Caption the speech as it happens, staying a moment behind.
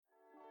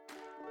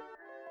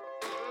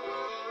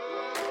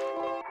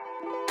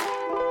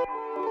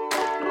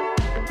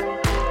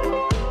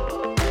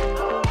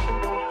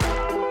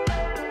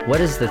What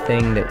is the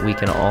thing that we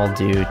can all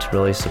do to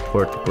really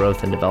support the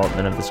growth and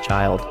development of this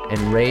child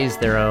and raise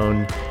their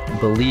own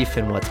belief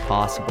in what's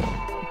possible?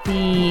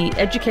 The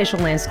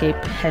educational landscape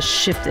has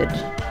shifted.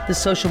 The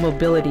social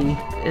mobility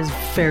is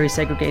very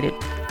segregated.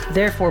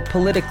 Therefore,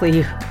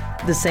 politically,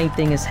 the same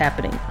thing is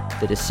happening.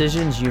 The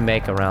decisions you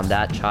make around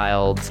that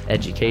child's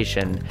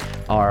education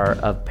are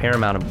of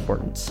paramount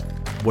importance.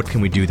 What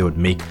can we do that would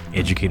make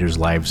educators'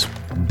 lives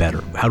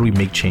better? How do we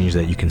make change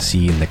that you can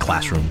see in the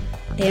classroom?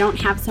 They don't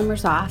have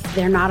summers off.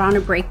 They're not on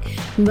a break.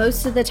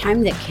 Most of the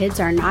time that kids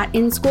are not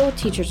in school,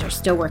 teachers are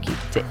still working.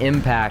 To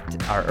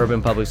impact our urban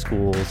public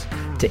schools,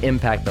 to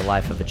impact the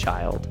life of a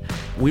child.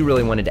 We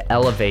really wanted to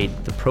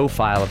elevate the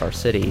profile of our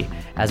city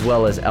as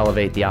well as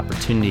elevate the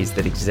opportunities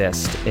that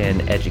exist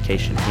in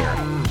education here.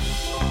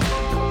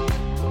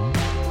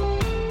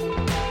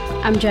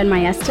 I'm Jen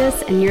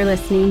Maestas, and you're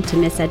listening to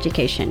Miss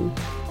Education.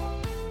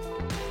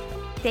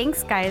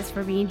 Thanks, guys,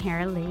 for being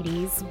here,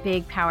 ladies,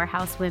 big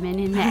powerhouse women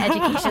in the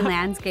education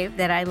landscape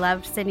that I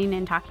loved sitting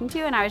and talking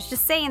to. And I was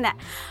just saying that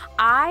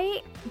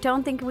I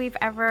don't think we've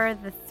ever,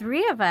 the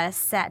three of us,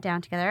 sat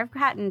down together. I've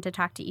gotten to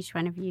talk to each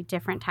one of you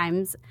different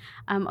times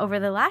over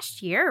the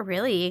last year,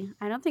 really.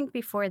 I don't think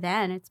before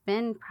then. It's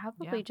been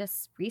probably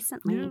just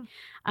recently.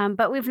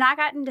 But we've not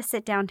gotten to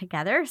sit down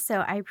together.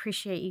 So I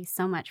appreciate you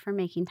so much for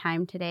making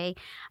time today.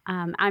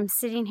 I'm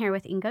sitting here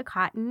with Inga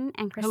Cotton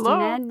and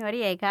Christina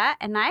Noriega,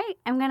 and I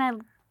am going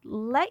to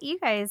let you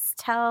guys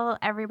tell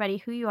everybody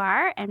who you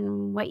are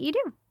and what you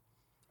do.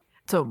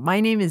 So my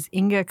name is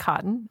Inga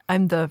Cotton.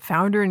 I'm the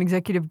founder and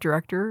executive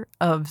director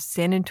of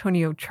San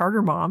Antonio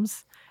Charter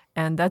Moms,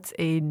 and that's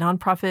a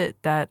nonprofit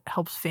that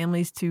helps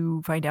families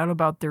to find out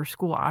about their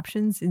school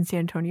options in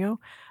San Antonio,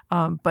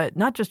 but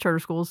not just charter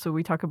schools. So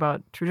we talk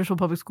about traditional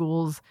public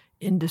schools,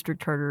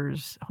 in-district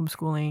charters,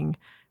 homeschooling,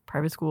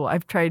 private school.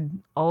 I've tried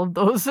all of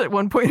those at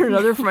one point or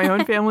another for my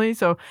own family.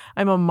 So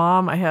I'm a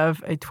mom. I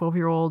have a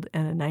 12-year-old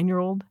and a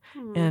 9-year-old.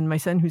 And my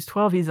son, who's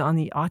 12, he's on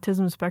the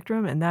autism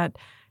spectrum. And that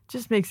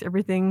just makes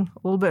everything a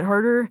little bit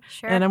harder.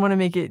 Sure. And I want to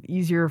make it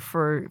easier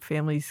for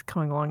families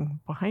coming along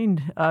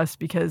behind us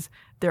because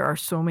there are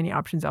so many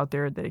options out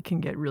there that it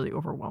can get really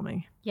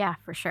overwhelming. Yeah,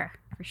 for sure.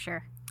 For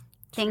sure.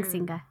 Thanks,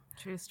 Inga.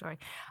 True story.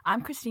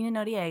 I'm Christina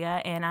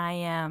Noriega, and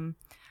I'm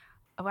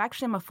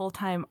a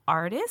full-time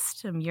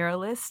artist, a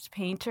muralist,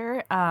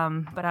 painter,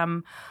 but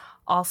I'm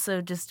also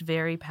just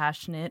very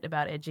passionate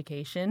about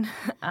education.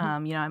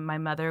 My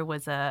mother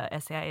was a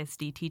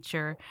SAISD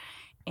teacher,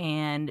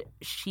 and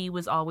she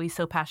was always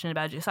so passionate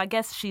about it. So I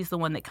guess she's the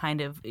one that kind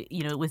of,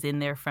 was in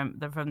there from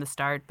the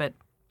start. But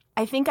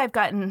I think I've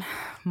gotten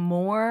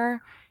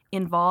more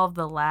involved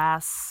the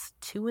last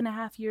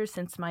 2.5 years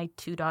since my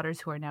two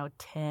daughters, who are now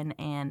 10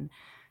 and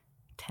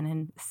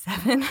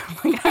 7.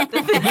 I have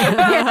to think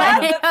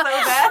about it.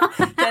 That's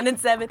so bad. 10 and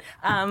 7.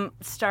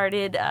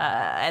 Started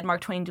at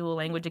Mark Twain Dual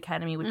Language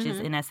Academy, which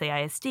is in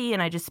SAISD,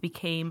 and I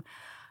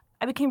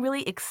became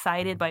really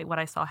excited by what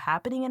I saw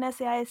happening in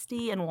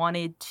SAISD and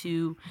wanted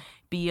to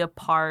be a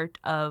part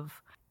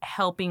of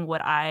helping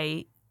what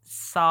I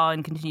saw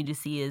and continue to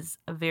see is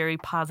a very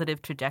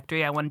positive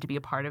trajectory. I wanted to be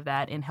a part of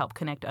that and help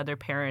connect other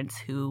parents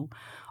who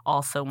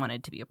also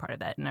wanted to be a part of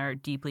that and are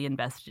deeply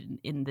invested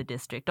in the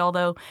district.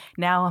 Although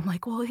now I'm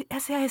like, well,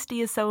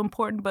 SAISD is so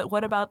important, but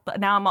what about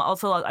now?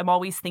 I'm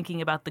always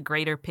thinking about the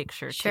greater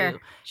picture too.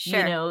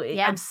 Sure.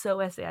 I'm so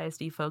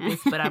SAISD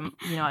focused, but I'm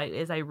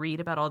as I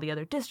read about all the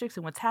other districts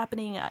and what's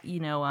happening, I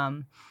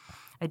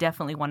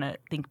definitely want to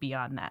think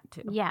beyond that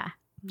too.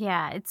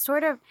 Yeah, it's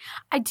sort of,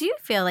 I do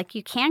feel like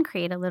you can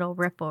create a little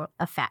ripple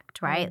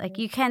effect, right? Like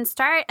you can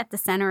start at the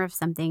center of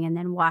something and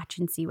then watch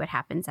and see what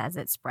happens as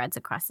it spreads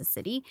across the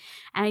city.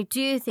 And I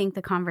do think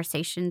the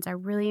conversations are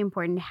really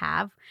important to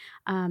have,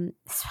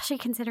 especially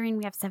considering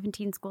we have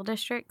 17 school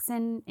districts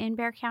in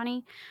Bexar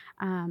County.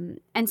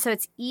 And so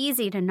it's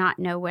easy to not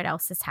know what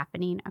else is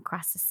happening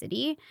across the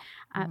city.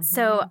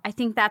 So I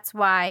think that's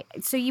why,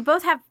 so you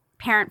both have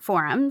parent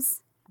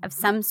forums of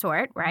some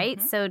sort,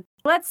 right? So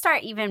let's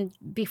start even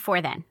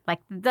before then. Like,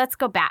 let's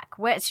go back.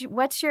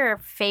 What's your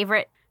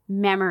favorite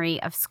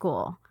memory of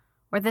school,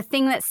 or the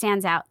thing that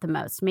stands out the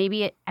most?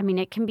 Maybe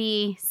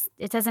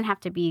it doesn't have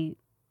to be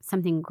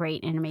something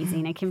great and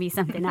amazing. It can be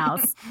something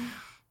else.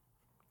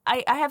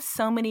 I have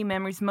so many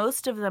memories.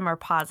 Most of them are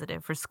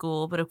positive for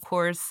school, but of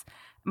course,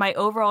 my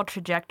overall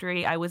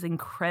trajectory, I was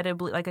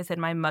incredibly, like I said,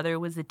 my mother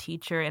was a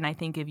teacher, and I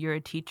think if you're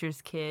a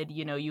teacher's kid,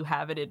 you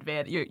have an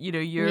advantage.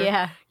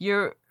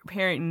 Your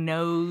parent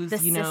knows the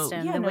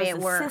system, the way it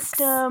works.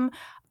 System,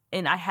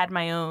 and I had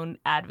my own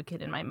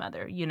advocate in my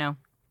mother.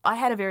 I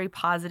had a very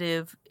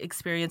positive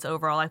experience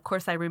overall. Of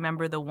course, I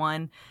remember the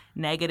one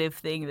negative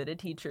thing that a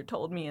teacher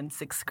told me in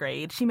 6th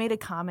grade. She made a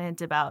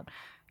comment about,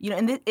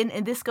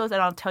 and this goes,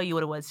 and I'll tell you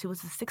what it was. She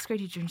was a 6th grade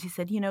teacher, and she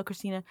said,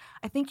 Christina,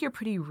 I think you're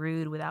pretty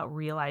rude without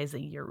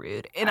realizing you're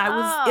rude. And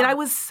I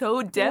was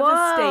so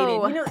devastated.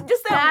 Whoa.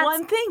 Just that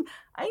one thing.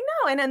 I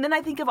know. And then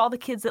I think of all the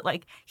kids that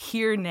like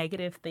hear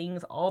negative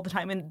things all the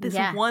time. And this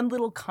one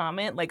little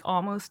comment like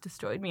almost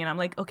destroyed me. And I'm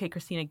like, okay,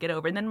 Christina, get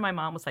over it. And then my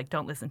mom was like,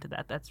 don't listen to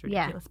that. That's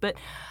ridiculous. But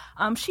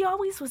she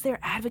always was there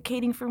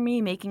advocating for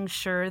me, making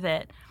sure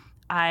that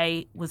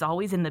I was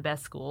always in the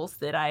best schools,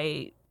 that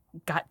I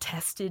got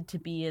tested to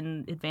be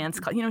in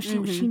advanced college.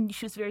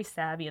 She was very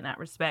savvy in that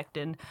respect.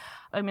 And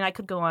I mean, I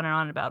could go on and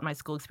on about my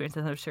school experience,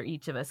 and I'm sure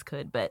each of us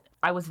could, but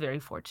I was very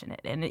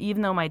fortunate. And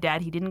even though my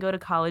dad, he didn't go to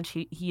college,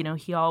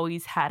 he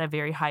always had a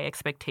very high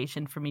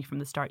expectation for me from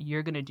the start.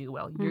 You're going to do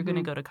well. You're going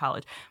to go to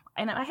college.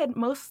 And I had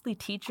mostly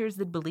teachers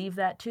that believed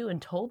that too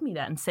and told me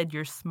that and said,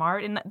 you're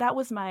smart. And that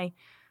was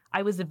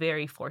I was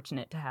very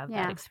fortunate to have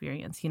that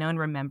experience, and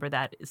remember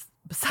that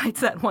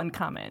besides that one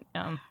comment.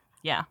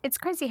 Yeah. It's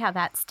crazy how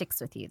that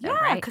sticks with you, though,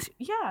 right?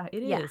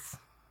 It is.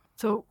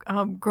 So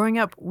growing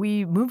up,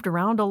 we moved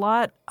around a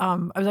lot. I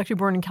was actually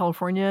born in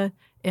California,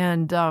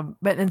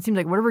 but it seemed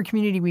like whatever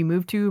community we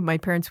moved to, my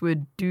parents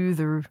would do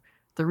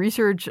the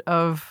research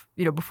of,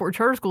 before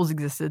charter schools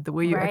existed, the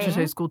way you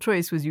exercise school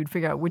choice was you'd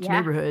figure out which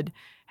neighborhood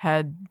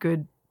had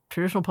good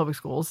traditional public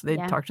schools.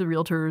 They'd talk to the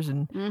realtors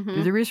and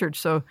do the research.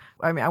 So,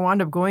 I mean, I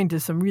wound up going to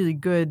some really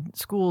good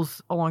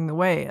schools along the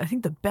way. I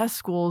think the best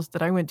schools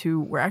that I went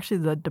to were actually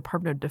the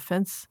Department of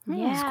Defense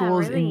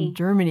schools in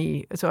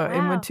Germany. So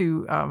I went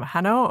to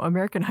Hanau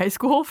American High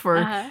School for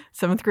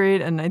 7th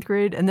grade and 9th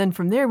grade. And then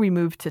from there, we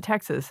moved to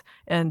Texas.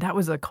 And that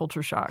was a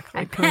culture shock.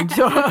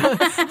 So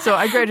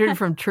I graduated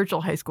from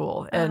Churchill High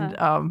School. And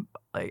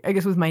I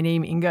guess with my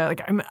name Inga,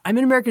 like I'm an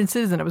American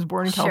citizen. I was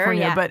born in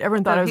California, but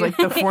everyone thought I was like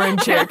the foreign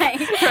chick.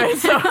 Right?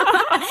 So,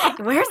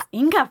 where's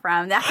Inga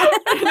from?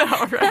 I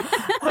know,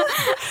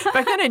 right?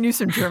 Back then I knew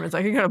some Germans.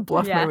 I could kind of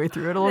bluff my way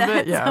through it a little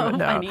bit. Yeah, so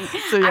funny.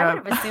 So I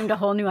would have assumed a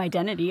whole new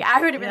identity.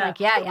 I would have been like,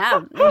 you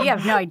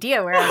have no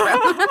idea where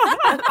I'm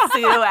from.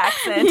 Pseudo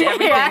accent,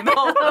 everything.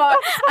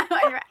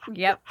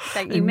 Yep,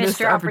 like you missed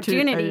your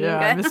opportunity.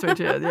 I missed my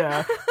chance.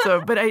 Yeah.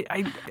 So, but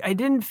I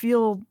didn't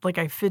feel like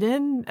I fit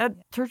in at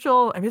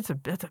Churchill. I mean,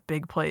 it's a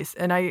big place,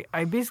 and I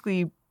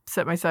basically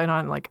set my sight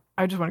on like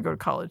I just want to go to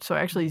college. So I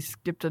actually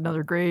skipped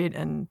another grade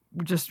and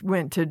just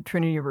went to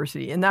Trinity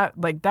University, and that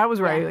was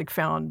where I like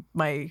found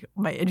my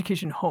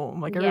education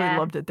home. Like I really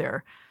loved it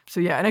there. So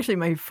and actually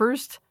my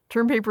first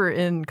term paper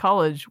in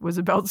college was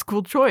about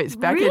school choice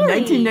back in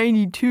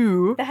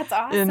 1992. That's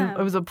awesome.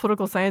 It was a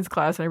political science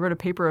class, and I wrote a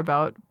paper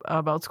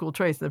about school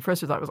choice. And the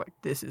professor thought, I was like,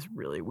 this is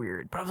really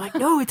weird. But I was like,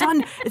 no, it's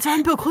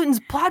on Bill Clinton's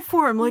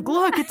platform. Like,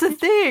 look, it's a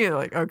thing.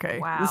 Like, okay,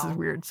 this is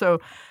weird. So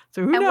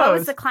who knows? And what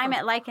was the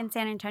climate like in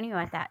San Antonio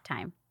at that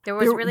time? There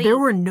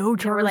were no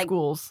charter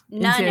schools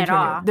in San Antonio. None at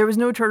all. There was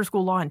no charter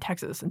school law in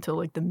Texas until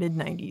like the mid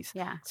 90s.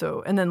 Yeah.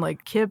 So and then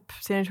like KIPP,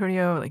 San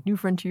Antonio, like New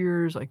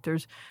Frontiers, like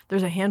there's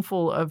a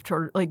handful of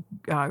charter like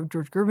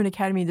George Gervin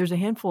Academy. There's a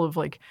handful of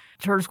like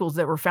charter schools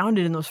that were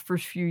founded in those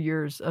first few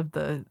years of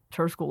the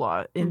charter school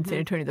law in San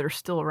Antonio that are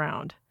still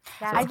around.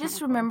 I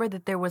just remember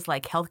that there was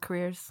like health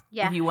careers.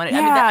 Yeah. If you wanted,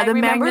 I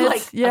remember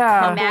magnets. Like a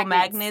couple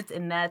magnets,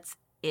 and that's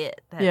it.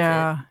 That's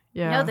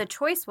it. No, the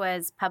choice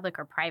was public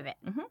or private.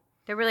 Mm-hmm.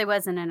 There really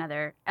wasn't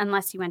another,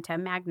 unless you went to a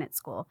magnet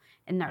school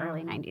in the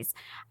early 90s.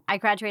 I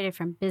graduated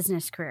from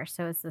business career,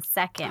 so it was the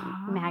second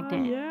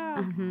magnet. Yeah.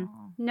 Mm-hmm.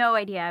 No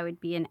idea I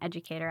would be an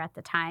educator at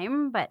the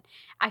time, but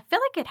I feel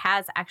like it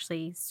has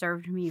actually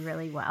served me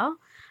really well.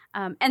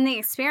 And the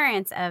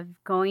experience of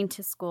going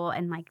to school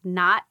and like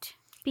not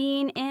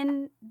being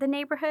in the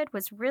neighborhood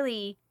was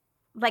really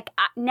like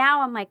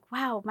now I'm like,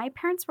 wow, my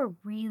parents were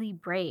really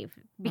brave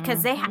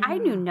because I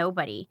knew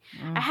nobody.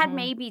 I had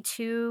maybe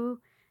two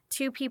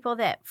people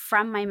that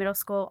from my middle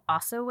school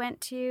also went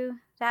to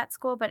that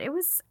school, but it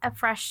was a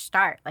fresh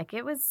start. Like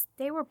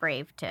they were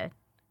brave to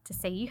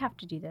say, you have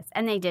to do this.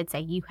 And they did say,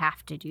 you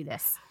have to do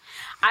this.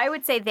 I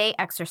would say they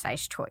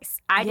exercised choice.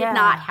 I did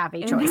not have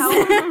a choice.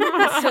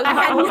 I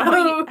had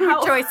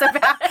no choice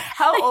about it.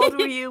 How old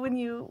were you when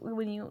you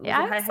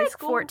I was high like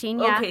school? 14,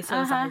 yeah. Okay, so it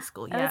was a high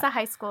school, It was a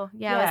high school.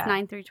 Yeah, it was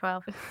 9 through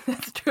 12.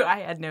 That's true.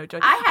 I had no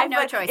choice. I had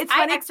no choice.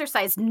 I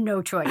exercised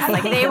no choice.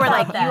 Like they were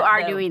like, you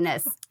are doing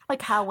this.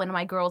 Like how when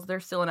my girls,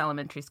 they're still in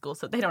elementary school,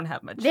 so they don't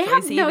have much choice They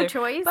have no either.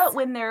 choice. But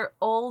when they're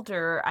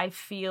older, I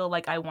feel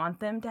like I want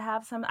them to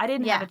have some. I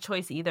didn't have a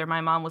choice either.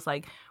 My mom was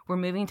like, we're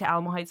moving to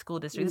Alamo Heights School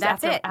District.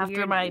 That's it.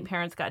 After my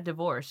parents got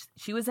divorced.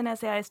 She was an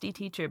SAISD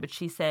teacher, but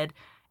she said,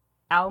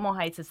 Alamo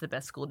Heights is the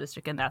best school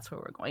district, and that's where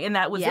we're going. And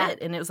that was it.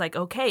 And it was like,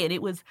 okay. And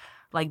it was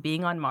like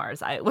being on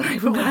Mars. When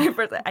I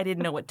first, I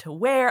didn't know what to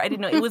wear. I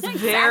didn't know. It was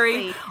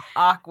very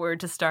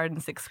awkward to start in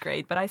 6th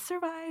grade, but I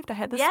survived. I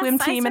had the swim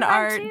team and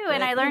art. Too,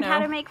 and I learned how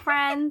to make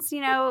friends. It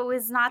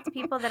was not the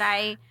people that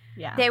I,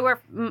 they were,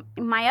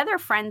 my other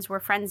friends were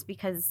friends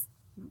because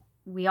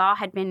we all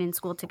had been in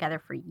school together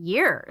for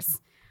years.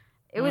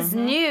 It was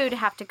new to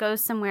have to go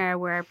somewhere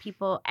where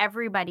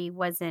everybody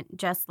wasn't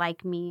just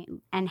like me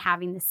and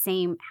having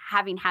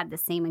had the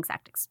same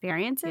exact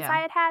experiences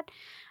I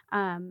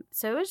had.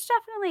 So it was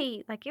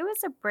definitely it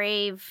was a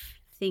brave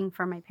thing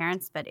for my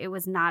parents, but it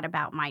was not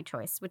about my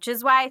choice, which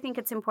is why I think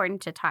it's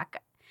important to talk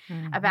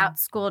about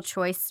school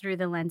choice through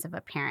the lens of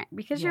a parent,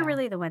 because you're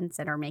really the ones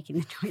that are making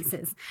the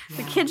choices.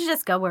 The kids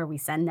just go where we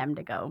send them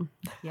to go.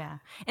 Yeah.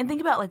 And think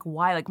about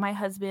why, my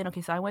husband,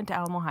 so I went to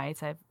Alamo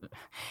Heights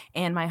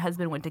and my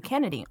husband went to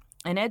Kennedy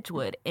in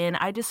Edgewood. And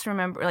I just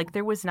remember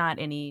there was not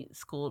any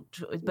school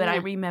choice, but I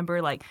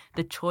remember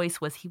the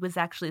choice was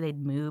they'd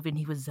moved and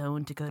he was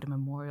zoned to go to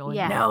Memorial.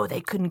 And no,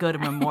 they couldn't go to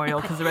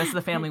Memorial because the rest of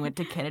the family went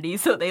to Kennedy.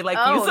 So they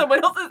used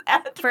someone else's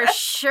address. For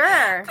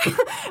sure.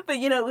 But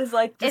it was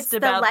just it's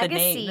about the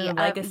name. The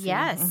legacy.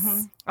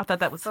 Yes. I thought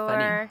that was funny.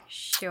 For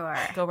sure.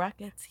 Go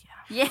Rockets.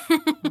 Yeah.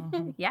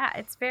 Yeah,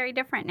 it's very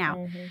different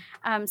now.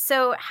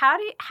 So how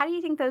do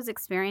you think those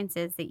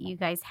experiences that you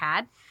guys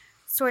had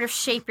sort of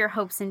shape your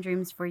hopes and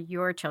dreams for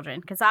your children?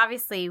 Because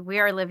obviously we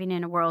are living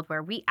in a world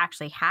where we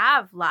actually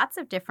have lots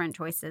of different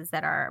choices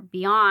that are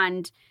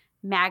beyond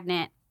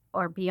magnet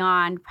or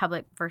beyond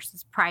public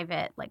versus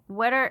private.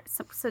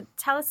 So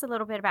tell us a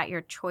little bit about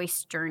your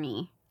choice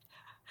journey.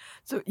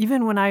 So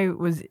even when I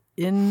was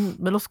in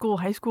middle school,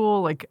 high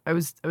school, I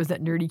was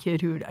that nerdy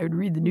kid I would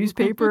read the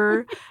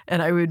newspaper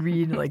and I would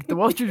read the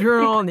Wall Street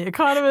Journal and the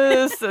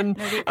Economist and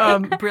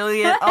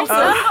brilliant, also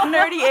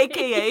nerdy,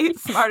 aka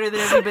smarter than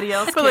everybody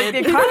else. But the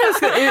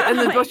Economist and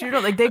the Wall Street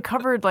Journal, they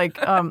covered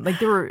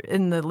there were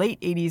in the late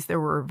 80s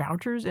there were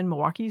vouchers in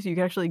Milwaukee, so you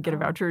could actually get a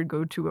voucher to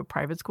go to a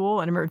private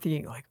school. And I remember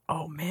thinking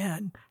oh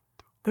man,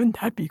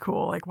 wouldn't that be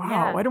cool?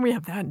 Wow, why don't we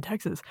have that in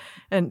Texas?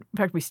 And in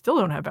fact, we still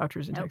don't have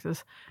vouchers in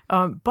Texas.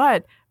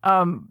 But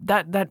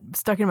that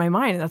stuck in my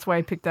mind, and that's why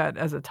I picked that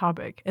as a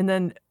topic. And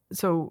then,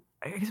 so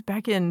I guess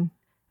back in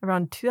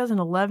around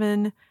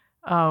 2011,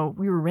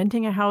 we were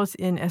renting a house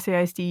in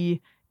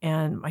SAISD,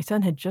 and my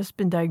son had just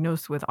been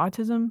diagnosed with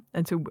autism.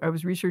 And so I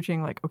was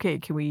researching, okay,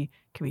 can we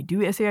do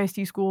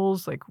SAISD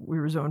schools? We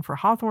were zoned for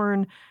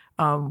Hawthorne.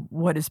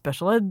 What is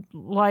special ed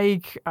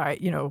like?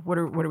 What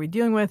are we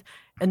dealing with?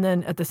 And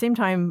then at the same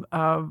time,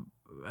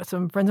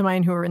 some friends of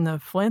mine who are in the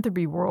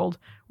philanthropy world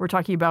were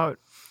talking about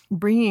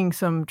bringing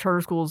some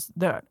charter schools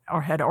that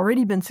had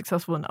already been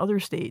successful in other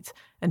states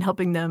and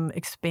helping them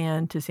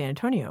expand to San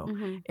Antonio.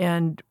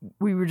 And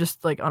we were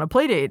just on a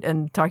play date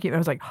and talking. And I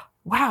was like,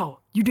 wow,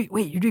 you're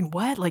doing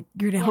what?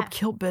 You're going to help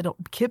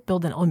Kip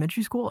build an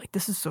elementary school?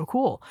 This is so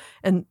cool.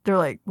 And they're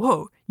like,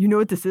 whoa, you know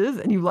what this is?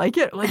 And you like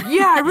it?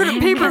 Yeah, I wrote a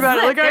paper about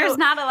it. There's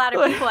not a lot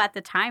of people at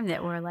the time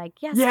that were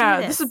yes, yeah,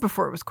 do this is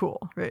before it was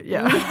cool, right?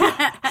 Yeah.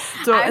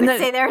 So I would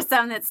say there are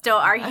some that still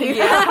argue.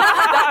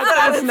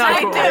 That's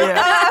not cool.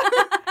 Yeah.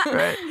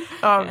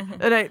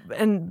 Right.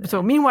 And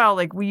so meanwhile,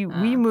 we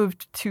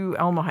moved to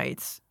Alamo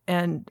Heights.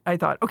 And I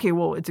thought, okay,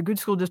 well, it's a good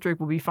school district.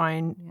 We'll be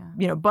fine,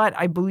 but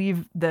I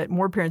believe that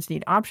more parents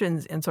need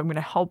options. And so I'm going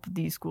to help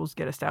these schools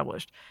get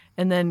established.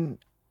 And then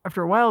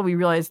after a while, we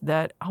realized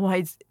that Alamo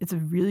Heights, it's a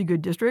really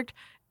good district,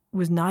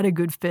 was not a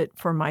good fit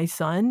for my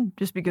son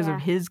just because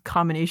of his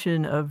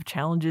combination of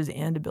challenges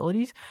and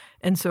abilities.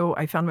 And so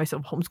I found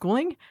myself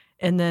homeschooling.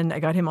 And then I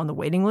got him on the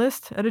waiting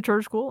list at a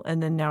charter school.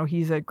 And then now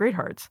he's at Great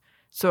Hearts.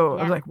 So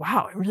I was like,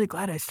 wow, I'm really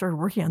glad I started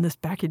working on this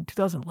back in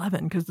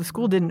 2011 because the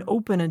school didn't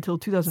open until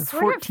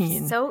 2014.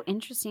 Sort of so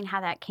interesting how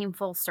that came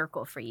full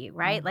circle for you,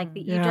 right? That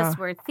you just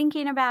were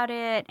thinking about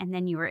it and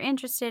then you were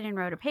interested and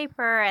wrote a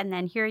paper and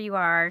then here you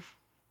are,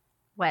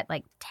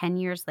 10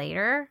 years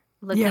later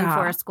looking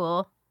for a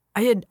school?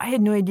 I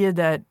had no idea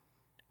that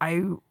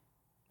I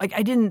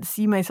didn't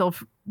see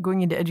myself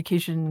going into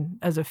education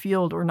as a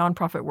field or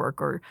nonprofit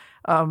work or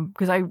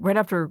because right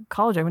after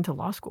college I went to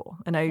law school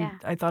and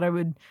I thought I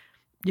would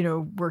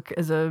work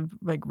as a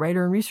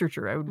writer and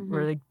researcher. I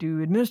would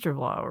do administrative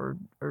law or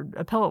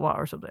appellate law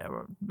or something.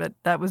 But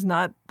that was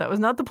not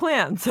the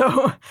plan.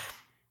 So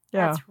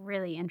that's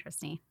really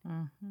interesting.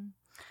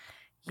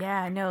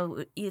 Yeah,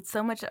 no, it's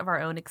so much of our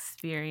own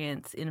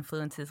experience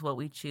influences what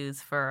we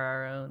choose for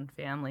our own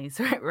families,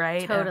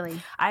 right?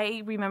 Totally.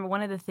 I remember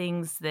one of the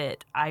things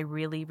that I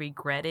really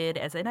regretted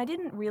and I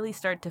didn't really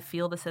start to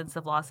feel the sense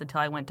of loss until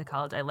I went to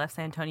college. I left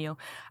San Antonio.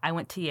 I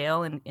went to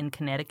Yale in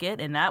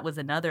Connecticut, and that was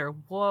another,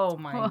 whoa,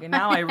 my God,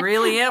 now I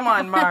really am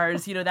on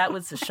Mars. That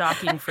was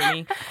shocking for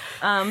me.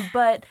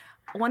 But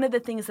one of the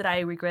things that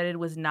I regretted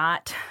was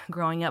not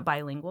growing up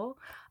bilingual.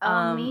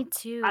 Me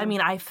too. I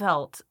mean, I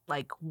felt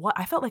like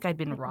I'd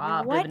been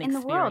robbed of an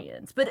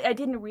experience, but I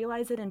didn't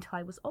realize it until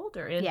I was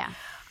older.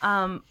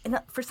 And, and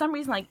for some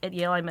reason, at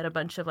Yale, I met a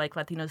bunch of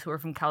Latinos who were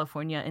from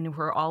California and who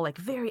were all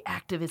very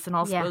activists and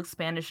all spoke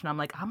Spanish. And I'm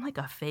like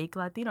a fake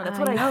Latino. That's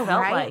what I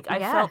felt like. I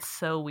felt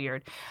so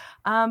weird.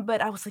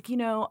 But I was like,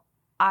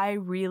 I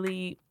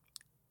really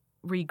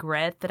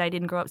regret that I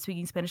didn't grow up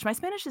speaking Spanish. My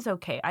Spanish is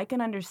okay. I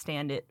can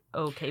understand it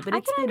okay, but I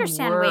can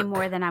understand way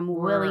more than I'm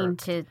willing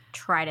to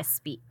try to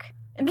speak.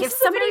 And if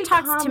somebody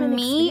talks to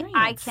me, experience.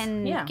 I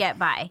can get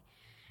by.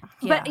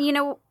 Yeah. But you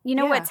know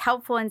what's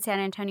helpful in San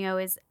Antonio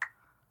is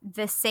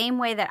the same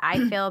way that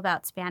I feel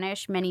about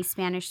Spanish, many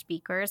Spanish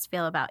speakers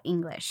feel about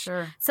English.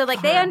 Sure. So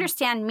like they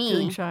understand me.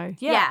 Feeling shy.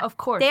 Yeah, of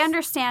course. They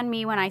understand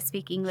me when I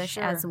speak English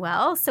Sure. as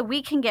well. So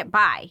we can get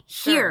by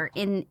here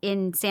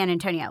in San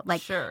Antonio.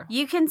 Like Sure.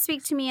 you can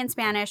speak to me in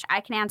Spanish,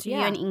 I can answer you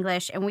Yeah. in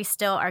English, and we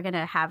still are going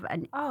to have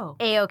an Oh.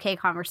 A-OK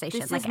conversation.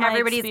 This Like is my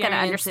everybody's going to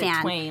experience at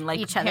understand Twain. Like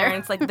each other.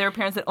 parents, like there are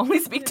parents that only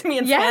speak to me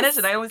in Yes. Spanish,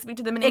 and I only speak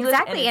to them in English.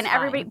 Exactly. And it's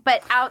everybody, fine.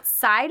 but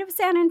outside of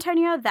San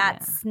Antonio,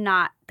 that's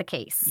not the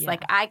case. Yeah.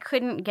 Like I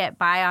couldn't get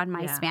by on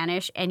my Yeah.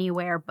 Spanish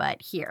anywhere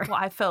but here. Well,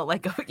 I felt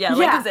like, like Yeah.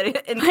 I said,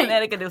 in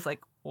Connecticut, it was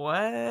like,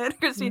 what,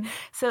 Christine?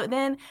 So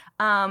then,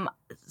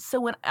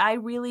 so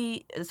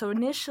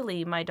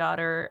initially my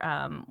daughter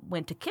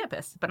went to KIPP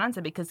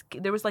Esperanza because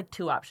there was like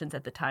two options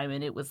at the time,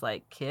 and it was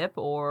like KIPP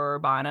or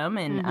Bonham,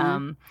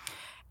 and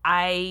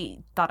I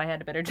thought I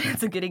had a better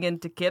chance of getting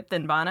into KIPP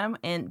than Bonham,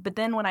 but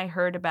then when I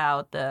heard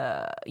about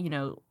the,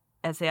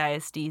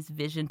 SAISD's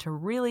vision to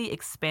really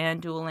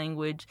expand dual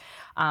language,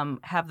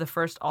 have the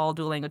first all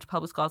dual language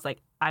public school, I was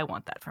like, I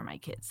want that for my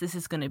kids. This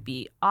is going to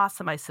be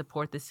awesome. I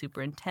support the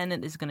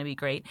superintendent. This is going to be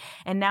great.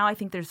 And now I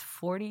think there's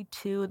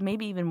 42,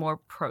 maybe even more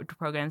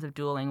programs of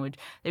dual language.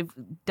 They've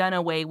done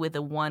away with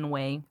a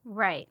one-way,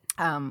 Right.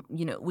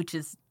 which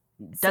is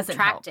doesn't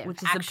help, Subtractive,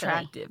 which is actually.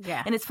 subtractive.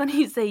 Yeah. And it's funny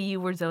you say you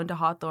were zoned to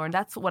Hawthorne.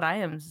 That's what I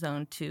am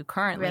zoned to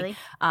currently.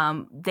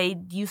 Really? They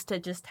used to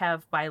just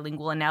have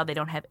bilingual, and now they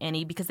don't have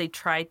any because they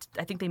tried.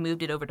 I think they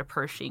moved it over to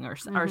Pershing or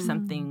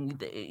something.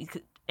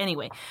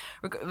 Anyway,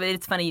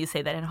 it's funny you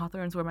say that. And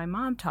Hawthorne's where my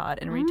mom taught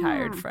and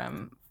retired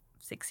from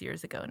 6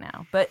 years ago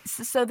now. But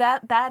so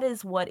that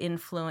is what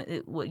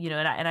influenced,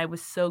 and I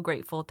was so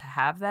grateful to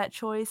have that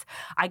choice.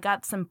 I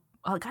got some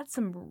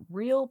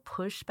real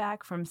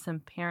pushback from some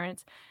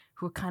parents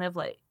who were kind of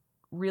like,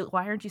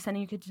 why aren't you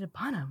sending your kid to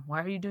Bonham?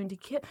 Why are you doing to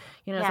KIPP?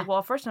 It's like,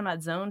 well, first, I'm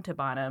not zoned to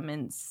Bonham.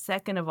 And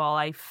second of all,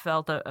 I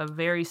felt a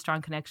very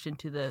strong connection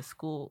to the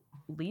school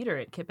leader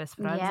at KIPP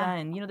Esperanza. Yeah.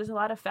 And, there's a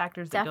lot of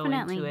factors that go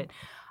into it.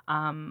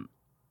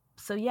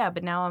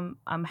 But now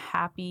I'm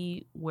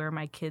happy where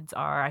my kids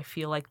are. I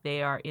feel like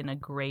they are in a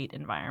great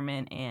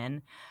environment.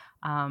 And,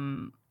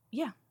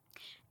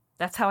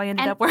 that's how I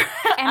ended up where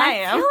And I I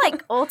am. feel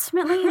like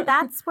ultimately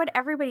that's what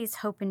everybody's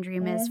hope and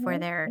dream is for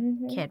their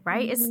kid,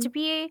 right? Is to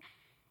be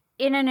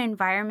in an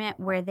environment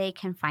where they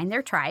can find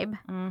their tribe,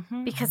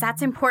 because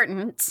that's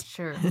important.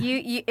 Sure.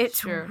 It's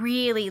Sure.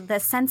 really the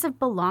sense of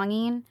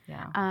belonging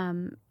Yeah.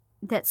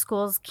 that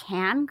schools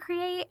can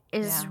create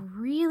is Yeah.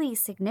 really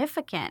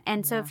significant.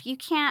 And so Yeah. if you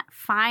can't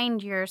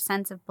find your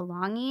sense of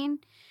belonging,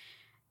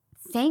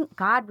 thank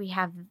God we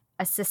have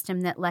a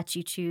system that lets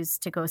you choose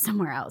to go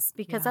somewhere else,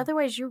 because Yeah.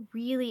 otherwise you're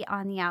really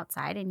on the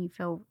outside and you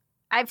feel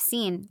 – I've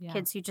seen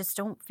kids who just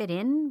don't fit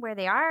in where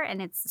they are,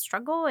 and it's a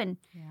struggle, and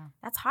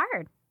that's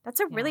hard. That's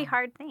a really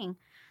hard thing.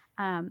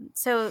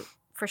 So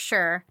for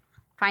sure,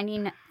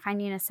 finding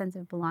a sense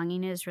of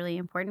belonging is really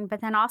important.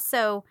 But then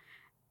also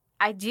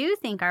I do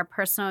think our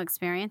personal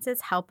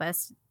experiences help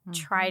us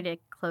try to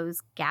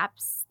close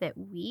gaps that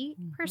we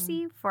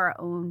perceive for our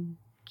own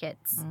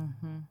kids.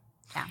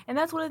 Yeah. And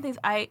that's one of the things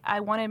I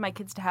wanted my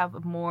kids to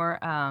have more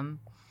of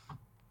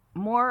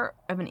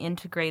an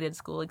integrated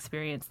school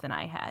experience than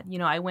I had.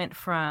 I went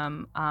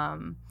from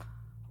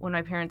when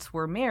my parents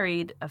were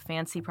married, a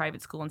fancy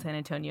private school in San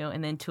Antonio,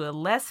 and then to a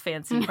less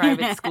fancy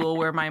private school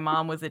where my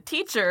mom was a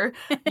teacher,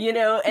 and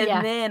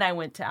then I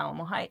went to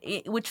Alamo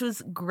Heights, which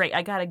was great.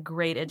 I got a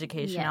great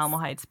education at Alamo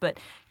Heights, but,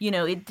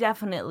 it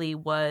definitely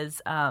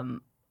was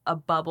a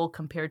bubble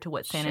compared to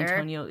what San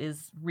Antonio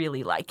is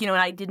really like.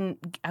 And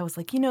I was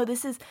like,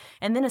 this is,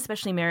 and then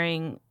especially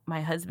marrying my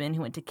husband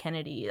who went to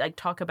Kennedy, like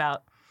talk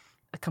about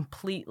a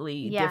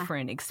completely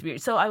different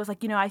experience. So I was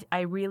like,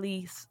 I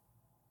really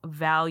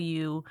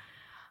value,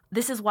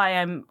 this is why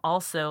I'm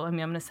also, I'm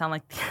going to sound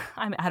like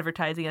I'm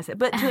advertising us,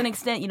 but to an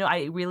extent,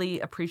 I really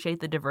appreciate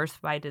the diverse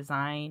by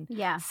design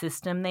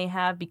system they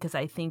have, because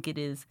I think it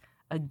is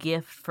a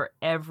gift for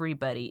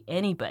everybody,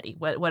 anybody,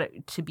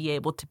 what to be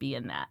able to be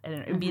in that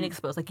and being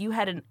exposed. Like you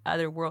had an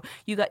other world.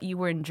 You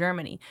were in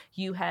Germany.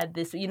 You had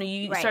this.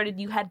 You started.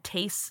 You had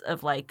tastes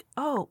of like,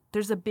 oh,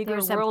 there's a bigger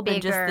world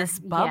than just this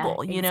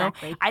bubble.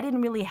 Exactly. I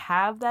didn't really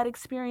have that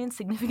experience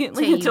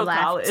significantly Till until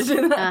college.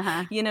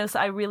 So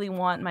I really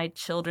want my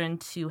children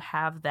to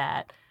have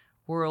that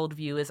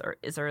worldview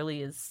as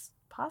early as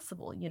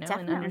possible. And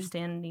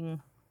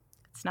understanding.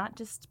 It's not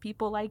just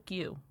people like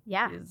you.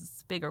 Yeah.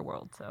 It's a bigger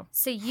world.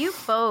 So you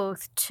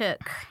both took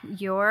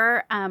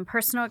your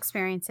personal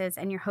experiences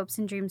and your hopes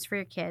and dreams for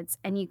your kids,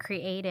 and you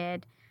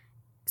created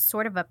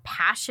sort of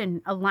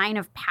a line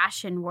of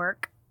passion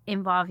work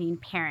involving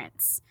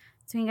parents.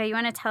 So Inga, you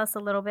want to tell us a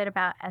little bit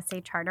about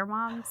SA Charter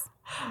Moms?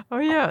 Oh,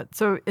 yeah.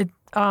 So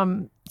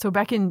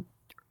back in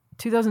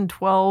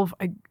 2012,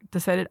 I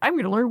decided I'm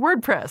going to learn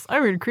WordPress.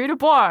 I'm going to create a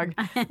blog.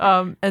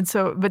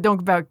 But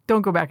don't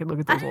go back and look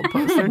at those old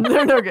posts. They're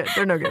no good.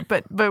 They're no good.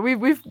 But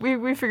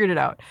we figured it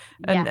out,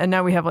 and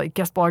now we have like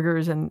guest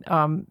bloggers, and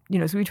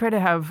so we try to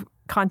have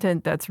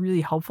content that's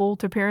really helpful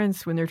to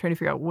parents when they're trying to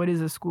figure out what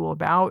is a school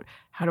about,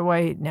 how do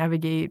I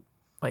navigate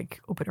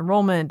like open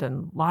enrollment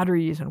and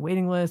lotteries and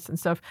waiting lists and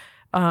stuff.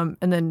 And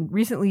then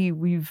recently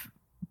we've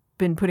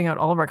been putting out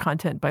all of our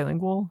content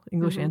bilingual,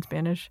 English and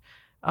Spanish.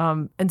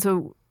 And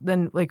so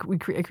then like I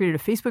created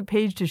a Facebook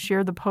page to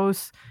share the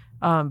posts.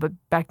 But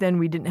back then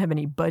we didn't have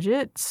any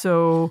budget.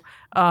 So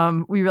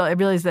I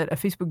realized that a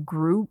Facebook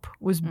group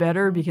was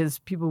better because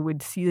people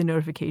would see the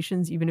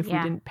notifications even if we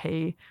didn't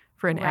pay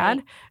for an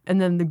ad. And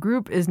then the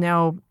group is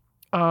now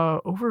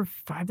over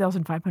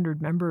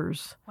 5,500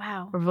 members.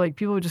 Wow. Of like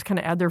people would just kind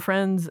of add their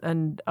friends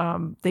and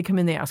they come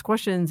in, they ask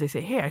questions. They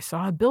say, hey, I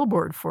saw a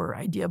billboard for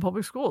Idea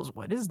Public Schools.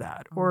 What is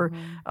that? Or,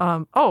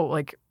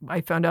 like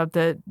I found out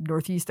that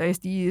Northeast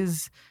ISD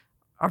is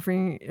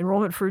offering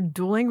enrollment for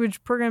dual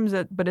language programs,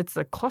 but it's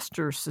a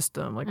cluster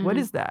system. Like, what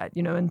is that?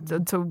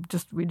 And so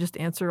we just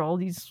answer all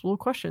these little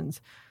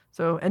questions.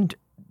 So, and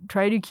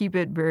try to keep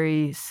it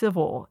very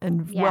civil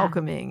and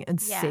welcoming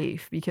and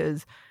safe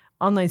because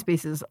online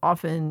spaces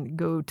often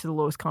go to the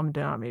lowest common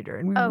denominator.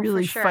 And we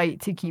really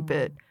fight to keep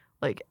it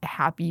like a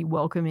happy,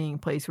 welcoming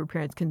place where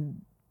parents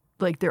can,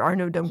 like, there are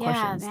no dumb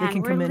questions. Man, they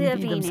can come in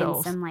and be themselves. We're living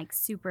in some like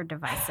super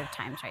divisive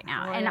times right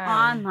now. And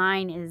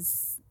online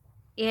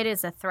it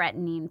is a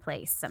threatening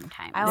place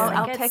sometimes.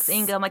 I'll text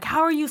Inga. I'm like,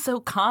 how are you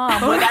so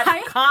calm with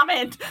that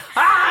comment?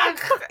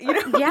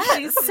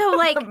 So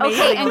like,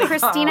 okay, and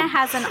Christina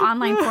has an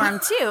online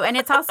forum too, and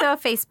it's also a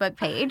Facebook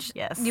page.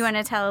 Yes. Do you want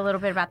to tell a little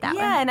bit about that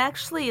one? Yeah, and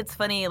actually it's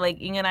funny, like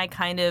Inga and I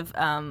kind of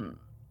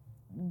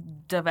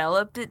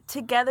developed it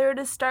together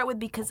to start with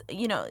because,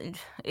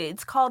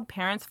 it's called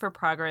Parents for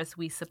Progress.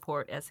 We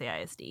support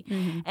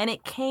SAISD. And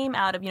it came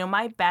out of,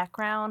 my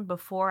background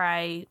before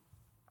I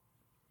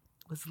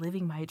was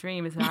living my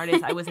dream as an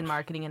artist. I was in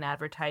marketing and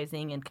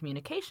advertising and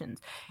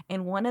communications.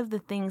 And one of the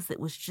things that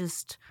was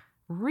just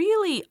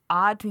really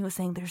odd to me was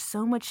saying there's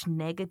so much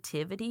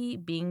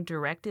negativity being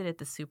directed at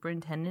the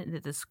superintendent,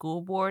 at the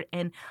school board,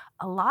 and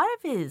a lot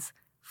of it is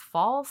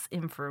false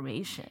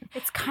information.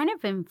 It's kind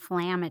of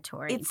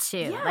inflammatory too.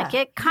 Yeah, like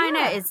it kind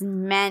of is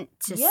meant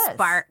to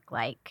spark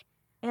like,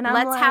 and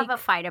let's have a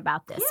fight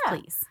about this,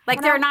 please. Like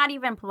and they're not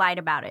even polite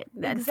about it.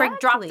 Exactly.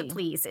 Drop the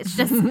please. It's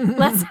just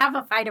let's have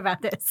a fight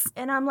about this.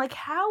 And I'm like,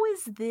 how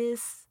is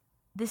this?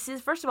 This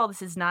is, first of all,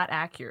 this is not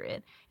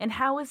accurate. And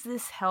how is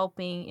this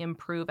helping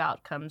improve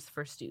outcomes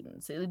for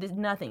students? It is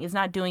nothing. It's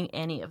not doing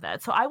any of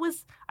that. So I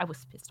was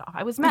pissed off.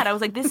 I was mad. I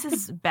was like, this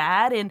is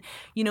bad. And,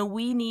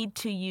 we need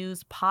to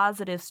use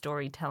positive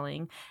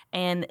storytelling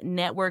and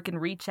network and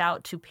reach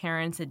out to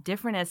parents at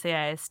different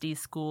SAISD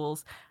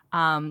schools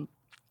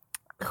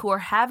who are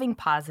having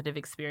positive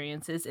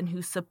experiences and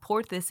who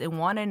support this and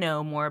want to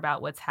know more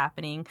about what's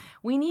happening.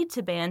 We need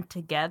to band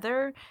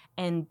together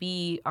and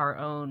be our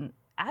own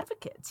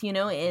advocates,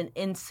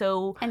 and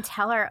so and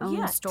tell our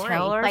own story.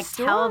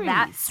 Tell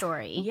that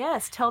story.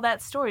 Yes, tell that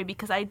story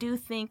because I do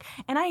think,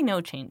 and I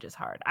know change is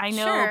hard. I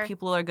know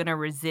people are going to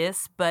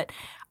resist, but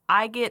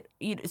I get,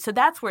 so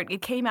that's where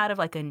it came out of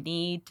like a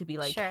need to be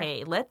like,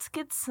 hey, let's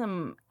get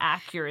some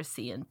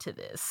accuracy into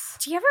this.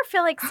 Do you ever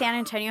feel like San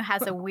Antonio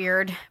has a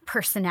weird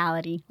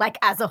personality, like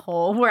as a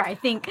whole, where I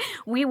think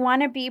we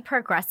want to be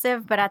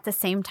progressive, but at the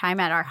same time,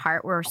 at our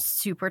heart, we're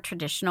super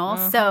traditional.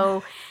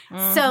 So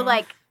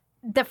like,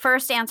 the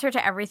first answer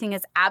to everything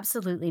is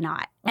absolutely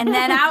not. And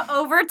then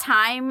over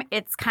time,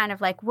 it's kind of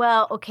like,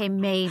 well, okay,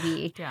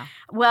 maybe. Yeah.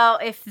 Well,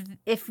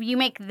 if you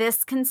make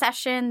this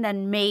concession,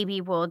 then maybe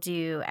we'll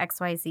do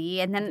X, Y,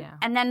 Z. And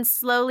then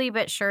slowly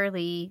but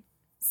surely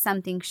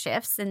something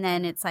shifts. And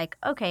then it's like,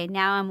 okay,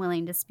 now I'm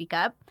willing to speak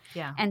up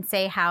and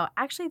say how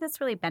actually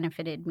this really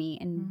benefited me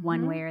in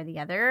one way or the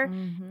other.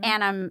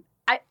 And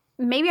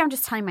maybe I'm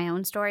just telling my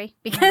own story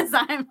because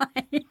I'm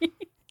like...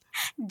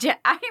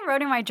 I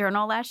wrote in my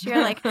journal last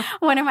year, like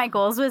one of my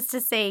goals was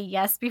to say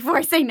yes before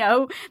I say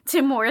no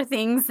to more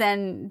things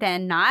than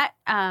not,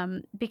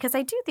 because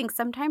I do think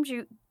sometimes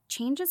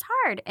change is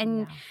hard,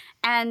 and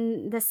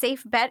the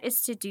safe bet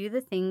is to do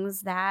the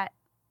things that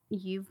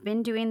you've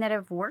been doing that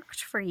have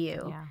worked for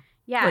you.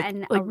 Yeah,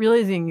 and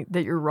realizing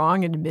that you're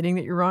wrong and admitting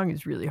that you're wrong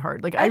is really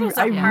hard. Like I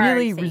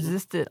really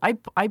resisted. I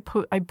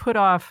put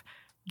off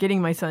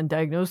getting my son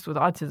diagnosed with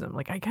autism.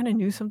 Like I kind of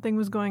knew something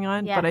was going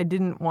on, but I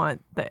didn't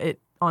want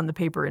it on the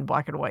paper in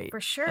black and white. For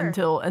sure.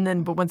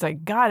 But once I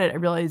got it, I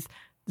realized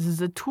this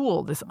is a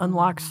tool. This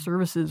unlocks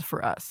services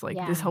for us. Like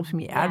this helps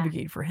me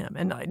advocate for him.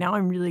 And now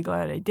I'm really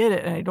glad I did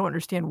it. And I don't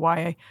understand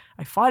why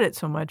I fought it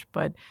so much,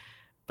 but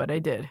I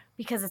did.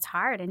 Because it's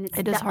hard. And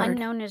the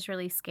unknown is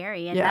really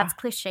scary. And that's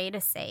cliche to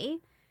say.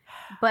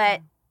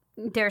 But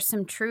there's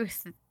some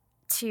truth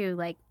to,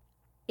 like,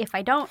 if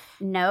I don't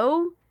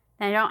know,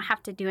 then I don't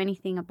have to do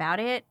anything about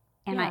it.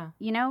 And I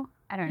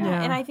don't know.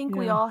 Yeah, and I think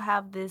we all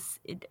have this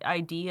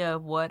idea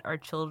of what our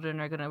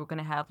children are we're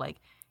gonna have, like,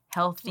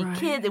 healthy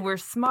kids, and we're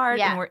smart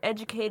and we're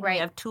educated, and we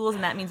have tools,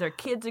 and that means our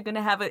kids are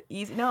gonna have it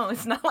easy. No,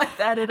 it's not like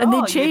that at all.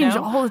 And they change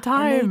all the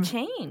time. And they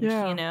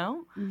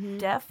change,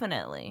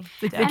 definitely.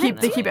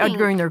 They keep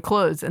outgrowing their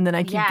clothes, and then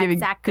I keep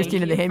giving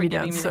Christina the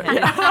hand-me-downs. So, even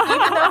though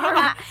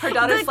her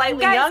daughter's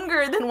slightly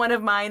younger than one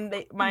of mine,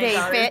 my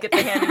daughters get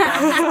the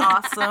hand-me-downs.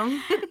 It's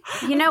awesome.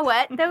 You know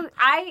what, though?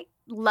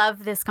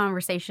 love this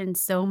conversation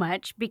so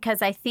much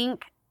because I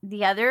think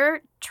the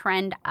other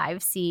trend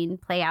I've seen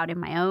play out in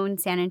my own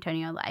San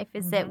Antonio life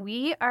is that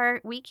we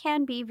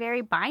can be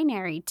very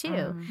binary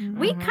too.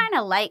 We kind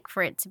of like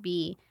for it to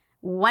be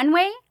one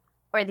way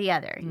or the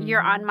other.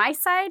 You're on my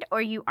side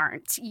or you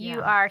aren't. You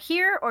are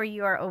here or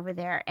you are over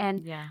there.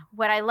 And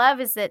what I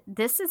love is that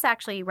this is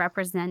actually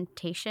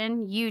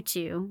representation. You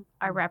two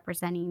are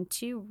representing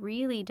two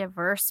really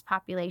diverse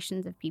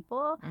populations of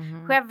people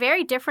who have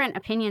very different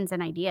opinions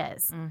and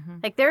ideas.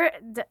 Like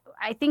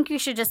I think you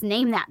should just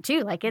name that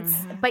too. Like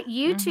but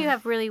you two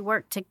have really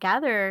worked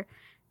together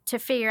to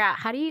figure out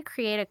how do you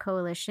create a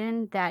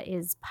coalition that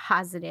is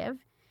positive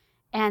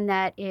and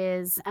that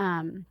is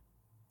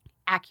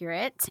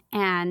accurate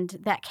and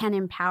that can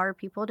empower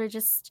people to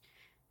just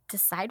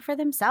decide for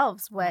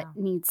themselves what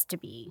needs to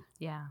be.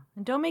 Yeah.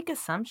 And don't make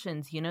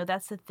assumptions. You know,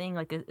 that's the thing.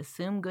 Like,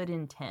 assume good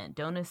intent.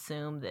 Don't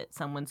assume that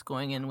someone's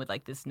going in with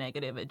like this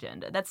negative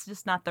agenda. That's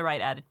just not the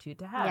right attitude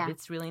to have.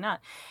 It's really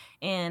not.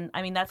 And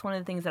I mean, that's one of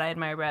the things that I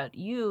admire about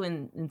you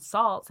and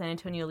SALT, San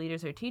Antonio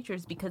Leaders Are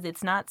Teachers, because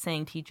it's not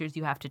saying teachers,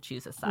 you have to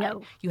choose a side.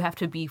 No. You have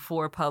to be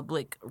for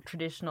public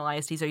traditional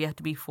ISDs or you have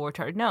to be for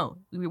charter. No,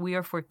 we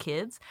are for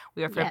kids.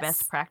 We are for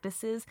best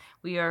practices.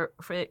 We are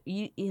for,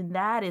 and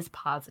that is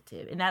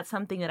positive. And that's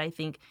something that I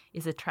think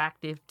is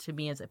attractive to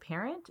me as a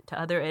parent, to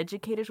other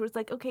educators, where it's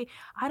like, okay,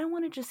 I don't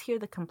want to just hear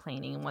the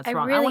complaining and what's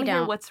wrong. Really I want to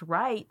hear what's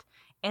right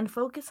and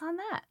focus on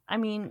that. I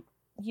mean,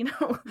 you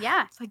know,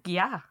 it's like,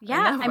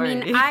 I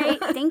mean, I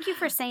thank you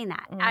for saying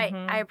that.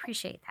 I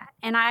appreciate that.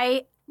 And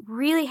I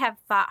really have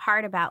thought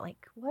hard about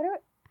like,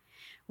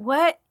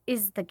 what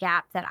is the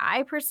gap that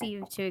I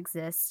perceive to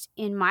exist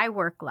in my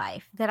work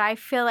life that I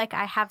feel like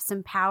I have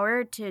some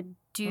power to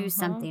do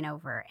something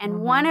over.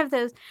 And one of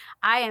those,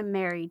 I am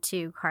married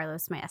to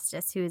Carlos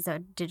Maestas, who is a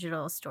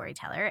digital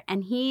storyteller,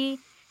 and he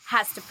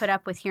has to put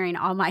up with hearing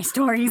all my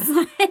stories.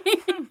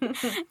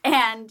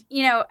 And,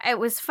 you know, it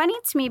was funny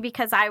to me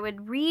because I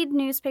would read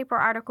newspaper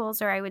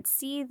articles or I would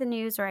see the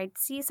news or I'd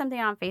see something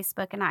on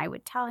Facebook and I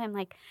would tell him,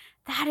 like,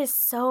 that is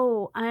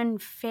so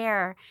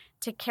unfair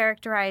to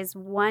characterize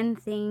one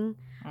thing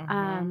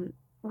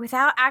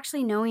without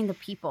actually knowing the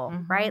people,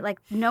 right? Like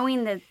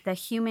knowing the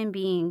human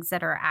beings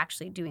that are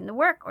actually doing the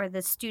work or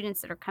the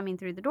students that are coming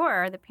through the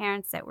door or the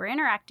parents that we're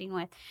interacting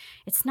with.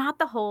 It's not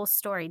the whole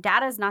story.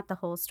 Data is not the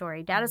whole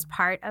story. Data is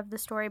part of the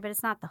story, but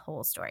it's not the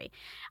whole story.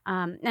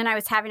 And I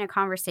was having a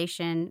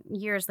conversation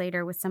years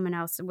later with someone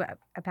else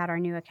about our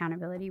new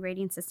accountability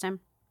rating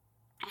system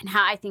and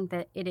how I think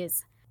that it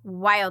is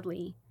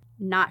wildly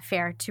not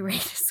fair to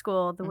rate a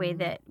school the way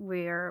that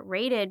we're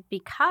rated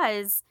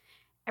because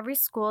every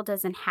school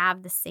doesn't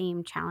have the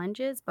same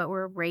challenges, but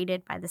we're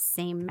rated by the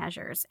same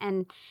measures.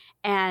 And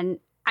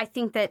I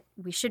think that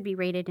we should be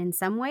rated in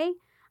some way.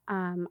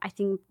 I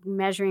think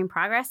measuring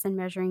progress and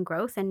measuring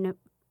growth and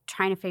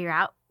trying to figure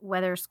out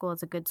whether a school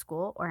is a good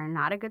school or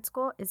not a good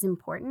school is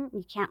important.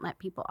 You can't let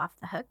people off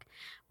the hook.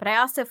 But I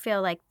also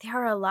feel like there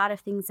are a lot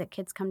of things that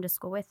kids come to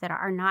school with that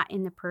are not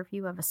in the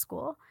purview of a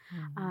school.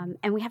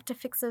 And we have to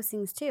fix those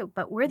things too.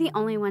 But we're the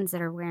only ones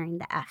that are wearing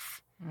the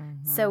F.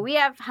 So we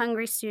have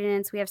hungry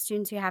students. We have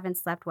students who haven't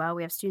slept well.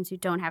 We have students who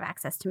don't have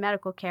access to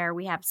medical care.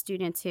 We have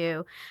students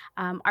who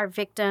are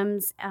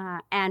victims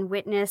and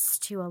witness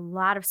to a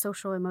lot of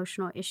social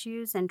emotional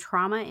issues and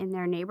trauma in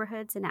their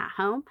neighborhoods and at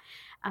home.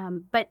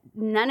 But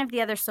none of the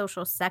other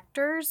social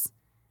sectors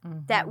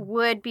that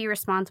would be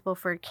responsible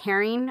for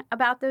caring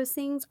about those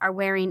things are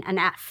wearing an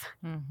F.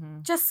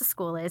 Just the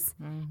school is.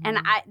 And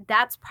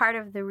that's part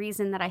of the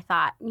reason that I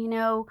thought, you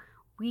know,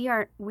 we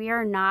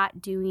are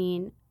not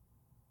doing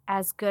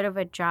as good of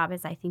a job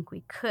as I think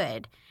we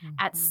could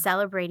at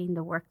celebrating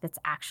the work that's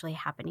actually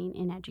happening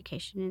in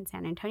education in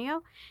San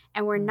Antonio.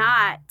 And we're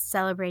not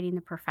celebrating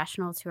the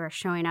professionals who are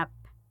showing up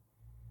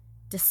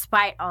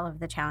despite all of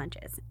the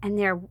challenges. And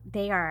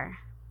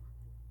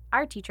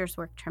our teachers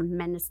work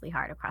tremendously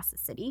hard across the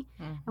city.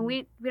 And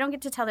we don't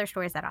get to tell their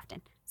stories that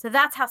often. So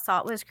that's how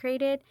SALT was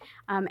created.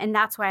 And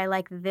that's why I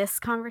like this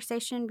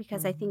conversation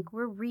because I think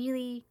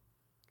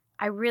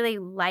I really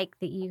like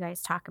that you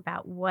guys talk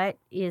about what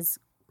is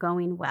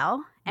going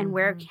well and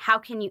how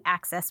can you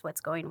access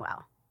what's going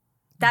well.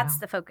 That's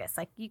the focus.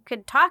 Like you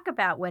could talk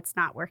about what's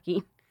not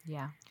working.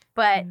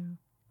 But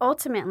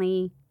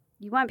ultimately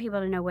you want people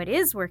to know what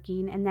is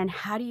working and then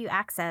how do you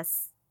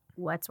access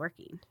what's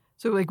working?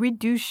 So like we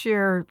do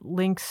share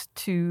links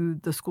to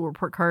the school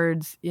report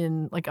cards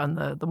in like on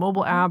the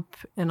mobile app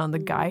and on the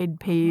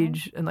guide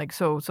page and like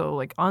so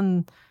like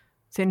on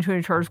San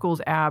Antonio Charter Schools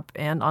app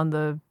and on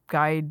the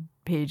guide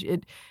page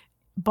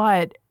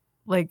but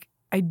like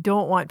I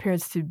don't want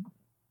parents to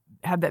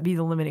have that be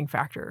the limiting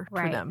factor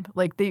for them.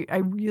 Like I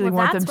really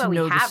want them to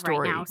know the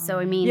story. Right now. So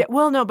I mean,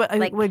 but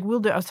like we'll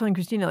do. I was telling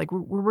Christina, like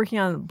we're working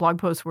on blog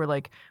posts where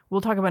like we'll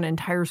talk about an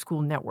entire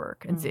school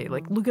network and say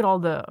like look at all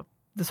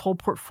this whole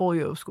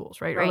portfolio of schools,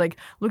 right? Or like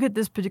look at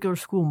this particular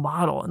school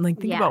model and like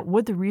think about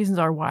what the reasons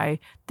are why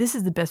this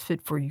is the best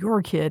fit for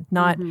your kid.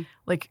 Not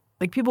like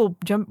people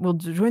will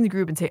join the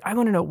group and say, I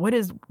want to know what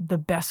is the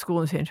best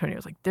school in San Antonio.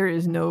 It's like there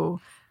is no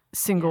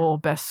single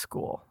best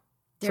school.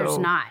 There's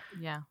So, not.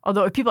 Yeah.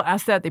 Although if people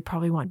ask that, they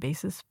probably want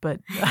basis, but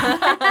It's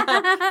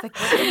like,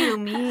 what do you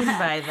mean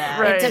by that?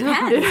 Right. It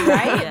depends,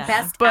 right? Yeah.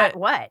 Best But- at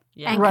what?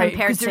 Yeah. And right,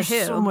 compared because to there's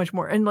who? so much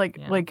more, and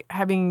Yeah. like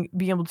being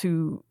able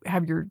to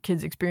have your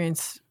kids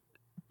experience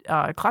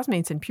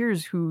classmates and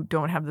peers who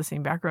don't have the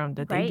same background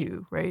that Right. they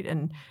do, right,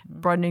 and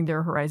Mm-hmm. broadening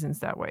their horizons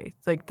that way.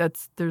 It's like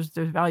there's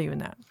value in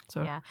that.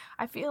 So Yeah,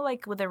 I feel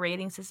like with the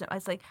rating system, I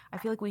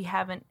feel like we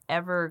haven't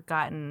ever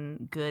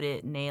gotten good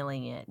at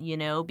nailing it,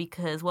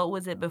 because what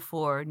was it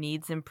before?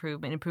 Needs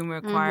improvement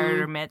required,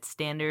 or met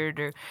standard,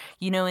 or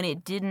and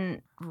it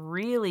didn't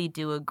really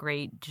do a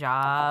great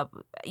job,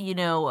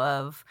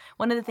 of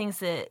one of the things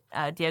that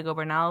Diego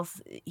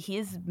Bernal's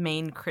his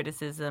main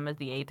criticism of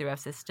the A through F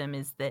system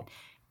is that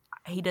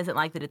he doesn't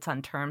like that it's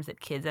on terms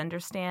that kids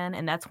understand,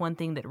 and that's one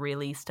thing that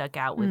really stuck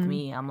out with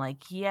me. I'm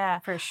like, yeah,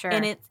 For sure.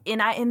 and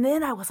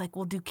then I was like,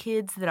 well, do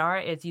kids that are,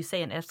 as you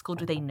say, in F school,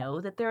 do they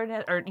know that they're in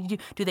it, or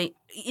do they?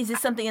 Is this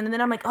something? And then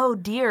I'm like, oh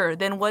dear,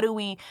 then what do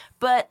we?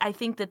 But I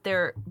think that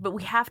but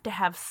we have to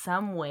have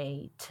some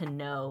way to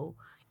know.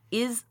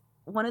 Is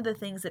one of the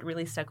things that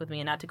really stuck with me,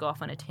 and not to go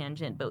off on a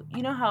tangent, but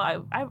you know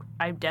how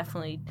I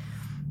definitely.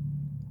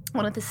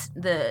 One of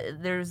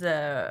there's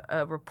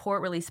a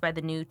report released by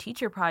the New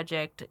Teacher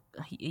Project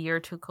a year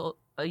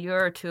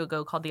or two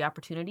ago called The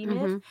Opportunity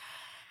Myth.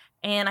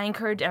 And I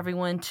encourage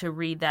everyone to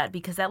read that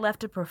because that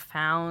left a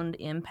profound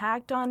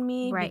impact on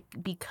me. Right.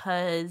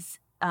 Because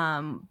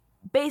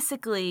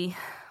basically,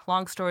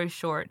 long story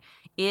short,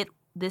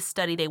 this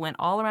study, they went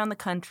all around the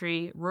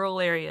country,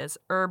 rural areas,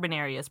 urban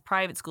areas,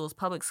 private schools,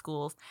 public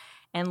schools,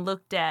 and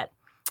looked at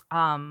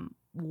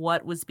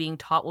what was being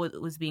taught,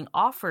 what was being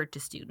offered to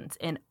students.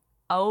 And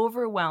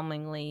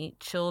overwhelmingly,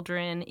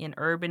 children in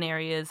urban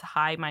areas,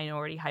 high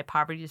minority, high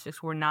poverty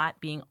districts were not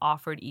being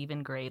offered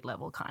even grade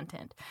level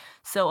content.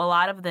 So a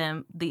lot of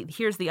them,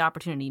 here's the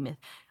opportunity myth.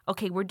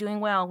 Okay, we're doing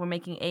well. We're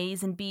making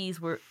A's and B's.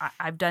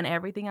 I've done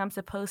everything I'm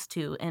supposed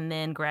to, and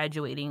then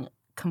graduating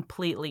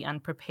completely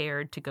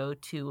unprepared to go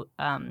to,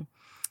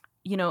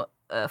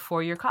 a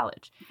four-year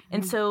college.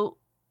 And so,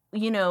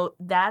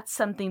 that's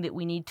something that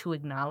we need to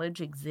acknowledge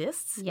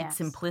exists. Yes.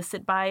 It's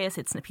implicit bias.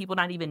 It's people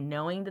not even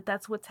knowing that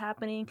that's what's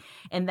happening.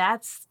 And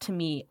that's, to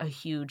me, a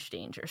huge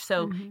danger.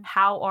 So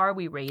how are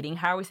we rating?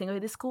 How are we saying, okay,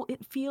 this school,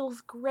 it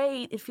feels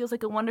great. It feels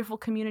like a wonderful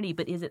community.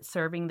 But is it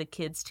serving the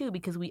kids, too?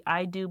 Because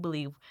I do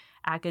believe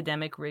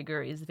academic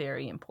rigor is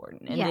very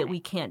important. And that we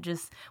can't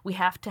we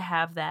have to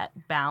have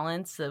that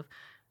balance of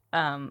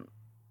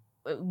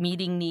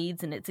meeting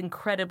needs, and it's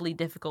incredibly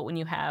difficult when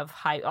you have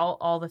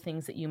all the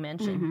things that you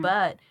mentioned.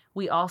 But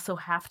we also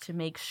have to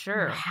make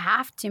sure. We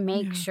have to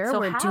make sure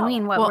So we're how?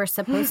 doing what Well, we're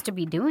supposed to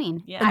be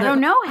doing. Yeah. I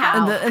don't know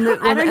how. I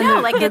don't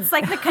know. It's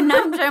like the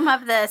conundrum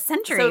of the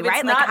century, So if right?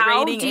 it's Like, not how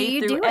rating do A you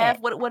through do F,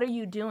 it? what are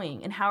you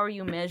doing, and how are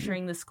you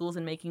measuring the schools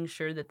and making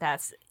sure that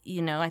that's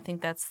I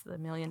think that's the $1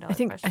 million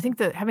question. I think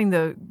that having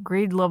the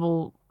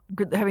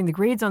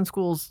grades on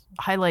schools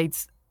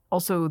highlights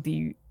also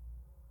the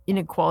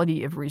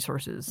inequality of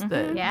resources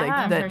that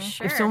Yeah, that for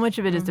sure. if so much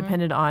of it is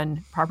dependent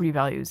on property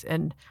values,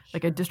 and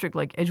like a district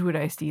like Edgewood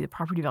ISD, the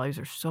property values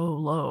are so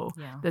low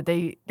that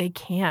they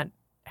can't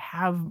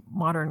have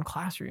modern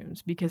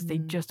classrooms because they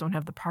just don't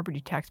have the property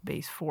tax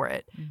base for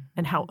it,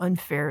 and how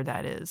unfair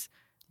that is.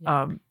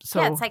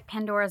 So it's like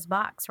Pandora's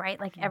box, right?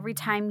 Like every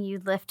time you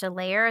lift a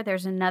layer,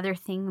 there's another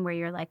thing where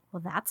you're like,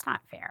 well, that's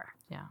not fair.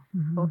 Yeah.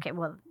 Okay,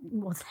 well,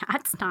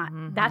 that's not.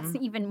 That's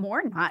even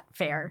more not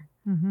fair.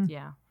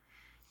 Yeah.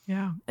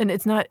 Yeah, and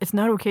it's not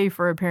okay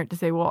for a parent to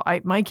say, "Well,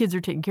 my kids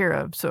are taken care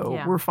of, so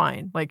we're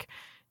fine."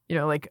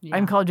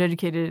 I'm college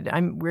educated.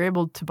 We're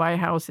able to buy a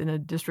house in a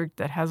district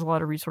that has a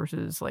lot of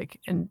resources.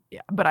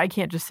 But I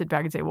can't just sit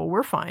back and say, "Well,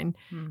 we're fine,"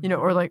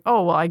 or like,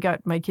 "Oh, well, I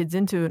got my kids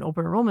into an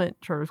open enrollment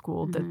charter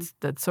school.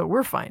 That's so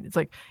we're fine." It's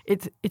like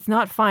it's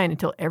not fine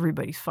until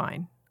everybody's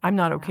fine. I'm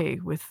not okay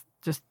with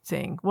just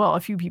saying, "Well,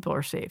 a few people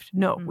are saved."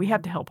 No, we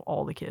have to help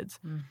all the kids.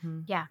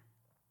 Yeah,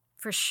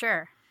 for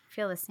sure.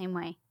 Feel the same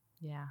way.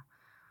 Yeah.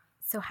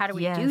 So how do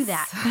we do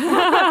that?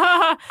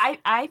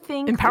 I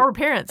think Empower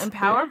parents.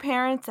 Empower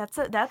parents.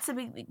 That's a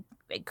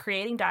big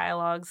creating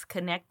dialogues,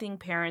 connecting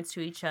parents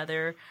to each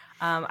other.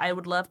 I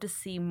would love to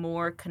see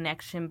more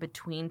connection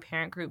between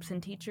parent groups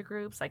and teacher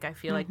groups. Like I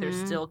feel like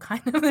there's still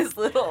kind of this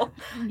little,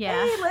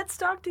 hey, let's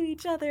talk to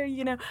each other.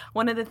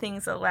 One of the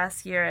things that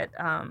last year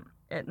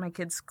at my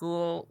kid's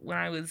school, when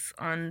I was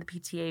on the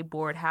PTA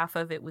board, half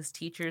of it was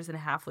teachers and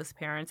half was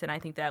parents, and I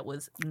think that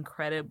was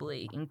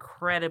incredibly,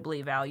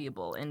 incredibly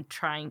valuable in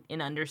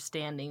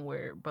understanding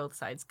where both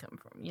sides come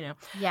from.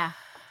 Yeah.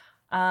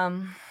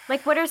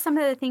 Like, what are some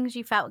of the things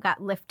you felt got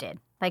lifted?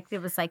 Like,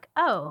 it was like,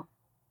 oh,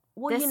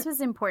 well, this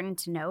was important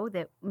to know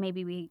that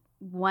maybe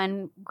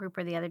one group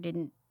or the other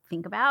didn't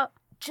think about.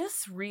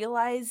 Just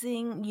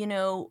realizing,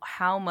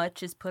 how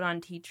much is put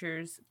on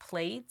teachers'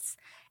 plates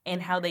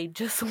and how they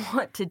just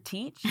want to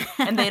teach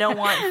and they don't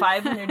want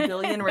 500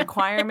 billion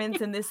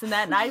requirements and this and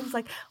that. And I was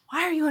like,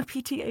 why are you on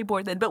PTA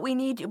board then? But we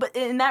need you. But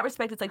in that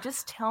respect, it's like,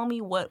 just tell me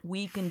what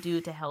we can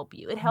do to help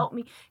you. It helped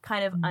me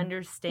kind of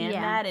understand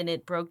that, and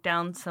it broke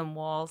down some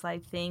walls, I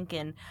think.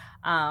 And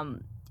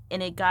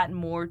it got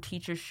more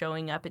teachers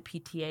showing up at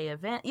PTA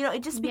event.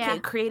 It just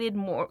created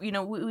more,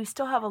 we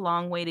still have a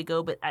long way to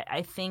go, but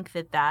I think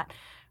that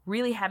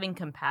really having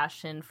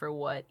compassion for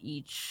what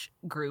each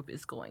group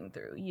is going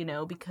through,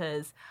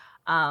 because,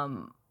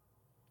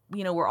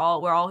 we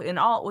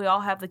all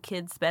have the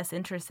kids' best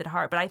interests at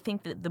heart. But I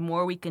think that the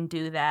more we can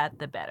do that,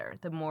 the better.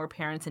 The more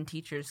parents and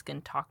teachers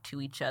can talk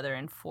to each other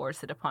and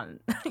force it upon,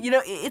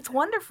 it's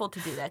wonderful to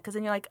do that, because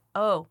then you're like,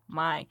 oh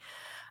my.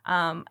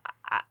 And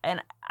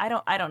I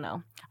don't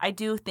know. I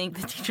do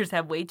think the teachers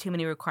have way too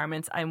many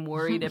requirements. I'm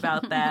worried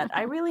about that.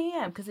 I really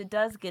am, because it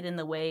does get in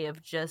the way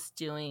of just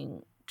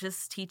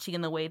teaching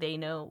in the way they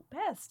know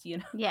best,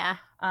 Yeah.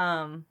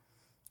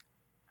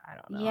 I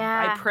don't know.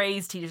 Yeah. I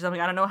praise teachers. I'm like,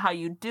 I don't know how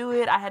you do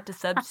it. I had to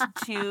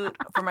substitute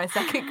for my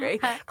second grade.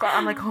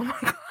 I'm like, oh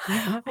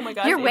my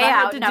gosh. You're way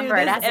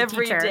outnumbered as a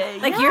teacher. Day.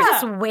 Like, you're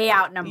just way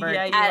outnumbered.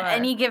 Yeah, you At are.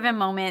 any given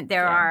moment,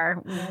 there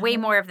are way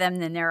more of them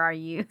than there are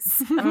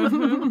youths.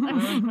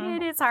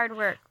 It is hard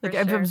work. Like,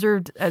 I've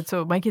observed,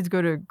 so my kids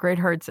go to Great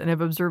Hearts, and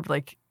I've observed,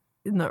 like,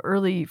 in the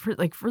really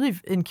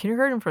in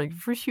kindergarten for like the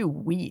first few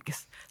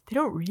weeks, they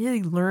don't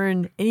really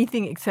learn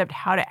anything except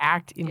how to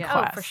act in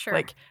class. Oh, for sure.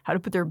 Like how to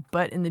put their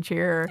butt in the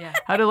chair,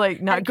 how to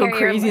like not go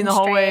carry crazy in the your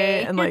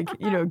hallway, tray. and like,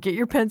 get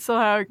your pencil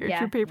out,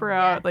 get your paper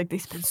out. Yeah. Like, they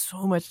spend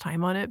so much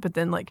time on it, but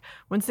then like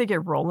once they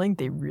get rolling,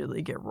 they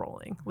really get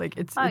rolling. Like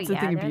it's a thing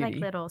of they're beauty. like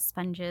little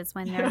sponges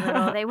when they're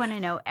little. They want to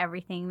know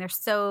everything. They're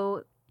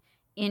so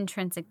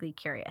intrinsically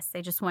curious.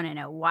 They just want to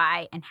know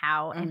why and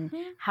how and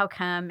how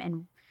come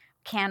and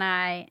can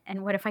I,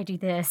 and what if I do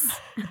this?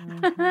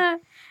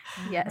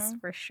 Yes,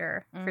 for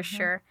sure. For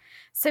sure.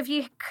 So if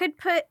you could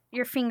put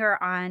your finger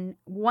on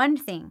one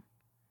thing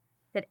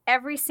that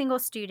every single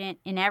student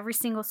in every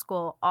single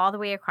school all the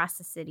way across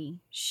the city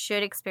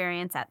should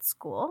experience at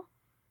school,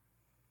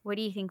 what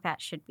do you think that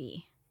should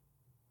be?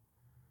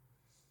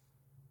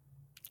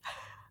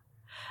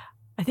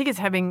 I think it's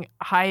having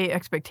high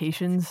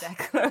expectations.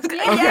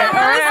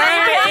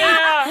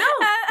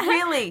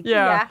 Really?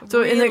 Yeah.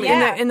 So really?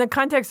 in the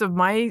context of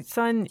my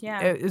son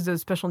is a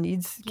special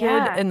needs kid,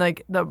 and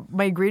like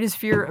my greatest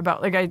fear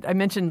about, like I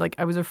mentioned, like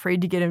I was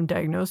afraid to get him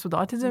diagnosed with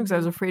autism because I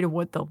was afraid of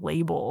what the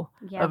label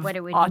of what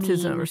it would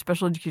autism mean. or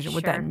special education,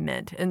 what that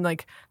meant. And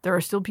like there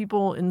are still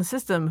people in the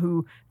system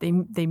who they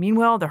mean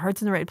well, their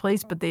heart's in the right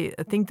place, but they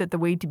think that the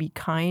way to be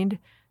kind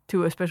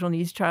to a special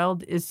needs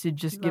child is to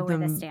just give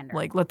them,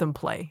 like, let them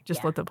play.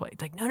 Just let them play.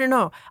 It's like,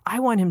 no.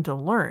 I want him to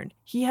learn.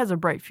 He has a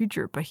bright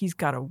future, but he's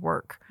got to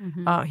work.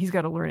 He's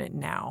got to learn it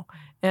now.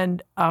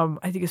 And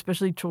I think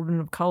especially children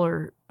of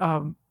color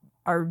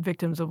are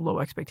victims of low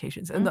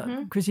expectations.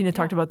 And Christina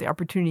talked about the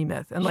opportunity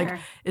myth. And like,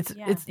 it's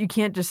you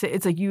can't just say,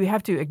 it's like you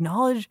have to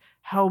acknowledge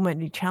how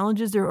many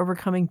challenges they're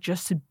overcoming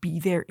just to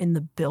be there in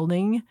the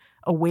building,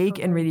 awake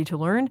and ready to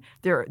learn.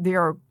 They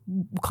are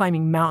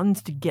climbing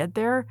mountains to get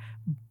there.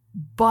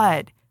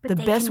 But the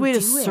best way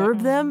to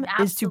serve them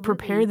is to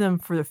prepare them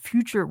for the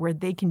future where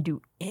they can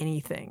do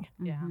anything.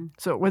 Yeah.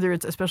 So whether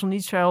it's a special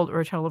needs child or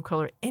a child of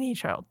color, any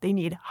child, they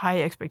need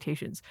high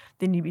expectations.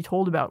 They need to be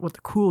told about what the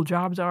cool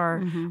jobs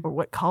are or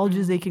what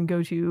colleges they can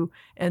go to,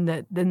 and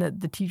that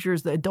the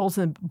teachers, the adults,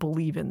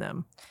 believe in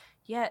them.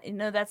 Yeah,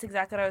 that's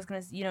exactly what I was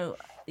going to,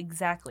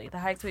 exactly. The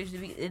high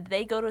expectations,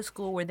 they go to a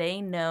school where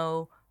they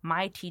know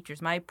my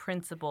teachers, my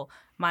principal,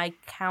 my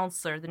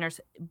counselor, the nurse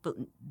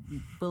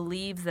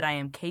believes that I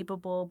am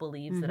capable,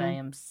 believes that I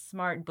am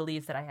smart,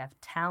 believes that I have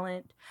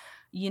talent,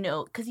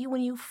 because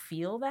when you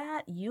feel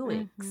that, you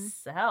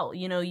excel,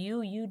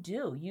 you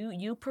do,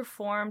 you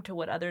perform to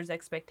what others'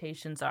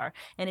 expectations are.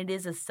 And it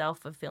is a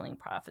self-fulfilling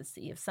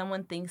prophecy. If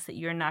someone thinks that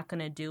you're not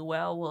going to do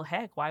well,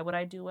 heck, why would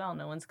I do well?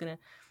 No one's going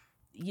to,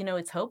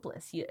 it's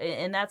hopeless.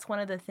 And that's one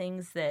of the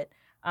things that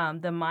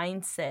the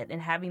mindset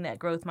and having that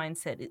growth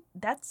mindset,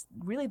 that's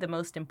really the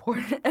most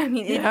important. I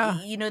mean,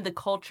 the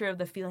culture of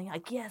the feeling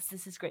like, yes,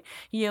 this is great.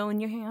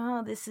 And you're hearing,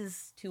 oh, this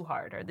is too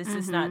hard, or this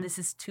is not, this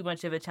is too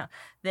much of a challenge.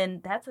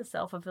 Then that's a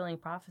self-fulfilling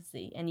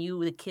prophecy. And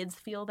the kids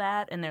feel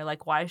that, and they're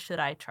like, why should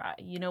I try?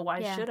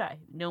 Why should I?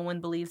 No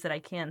one believes that I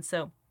can.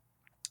 So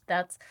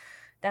that's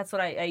what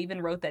I even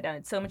wrote that down.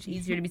 It's so much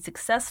easier to be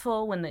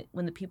successful when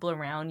the people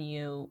around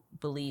you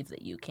believe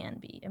that you can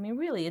be. I mean,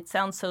 really, it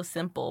sounds so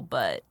simple,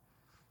 but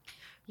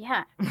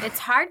yeah, it's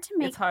hard to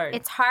make. It's hard.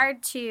 It's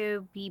hard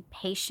to be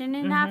patient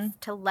enough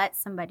to let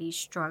somebody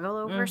struggle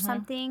over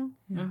something.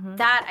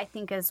 That, I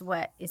think, is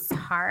what is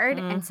hard.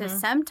 And so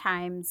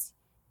sometimes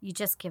you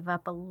just give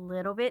up a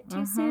little bit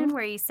too soon,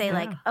 where you say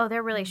like, oh,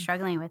 they're really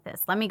struggling with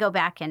this. Let me go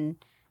back and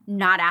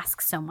not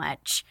ask so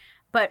much.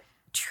 But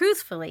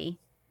truthfully,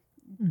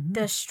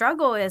 the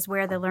struggle is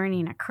where the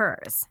learning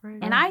occurs. Right.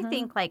 And I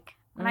think, like,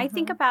 when I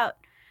think about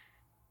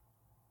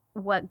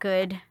what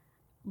good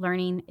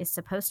learning is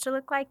supposed to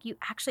look like, you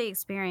actually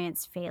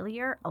experience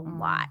failure a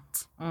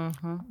lot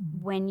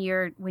when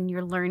you're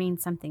learning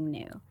something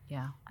new.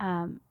 Yeah.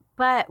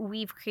 But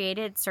we've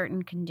created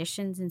certain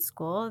conditions in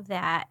school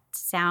that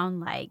sound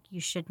like you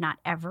should not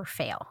ever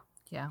fail.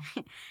 Yeah.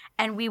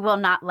 And we will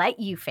not let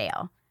you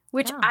fail,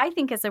 which I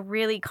think is a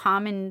really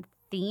common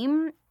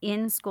theme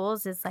in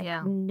schools, is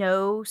like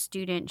no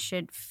student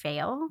should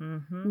fail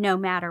no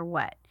matter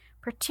what.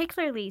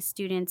 Particularly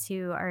students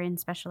who are in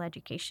special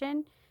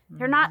education,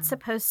 they're not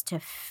supposed to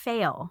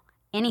fail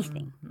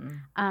anything.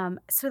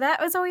 So that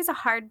was always a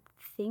hard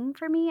thing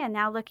for me. And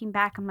now looking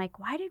back, I'm like,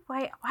 why?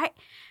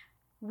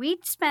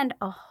 We'd spend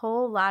a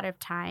whole lot of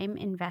time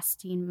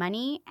investing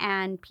money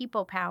and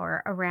people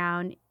power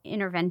around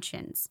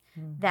interventions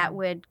that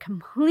would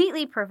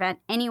completely prevent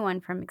anyone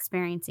from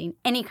experiencing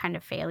any kind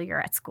of failure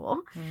at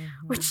school,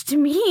 which to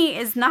me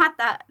is not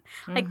that.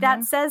 Like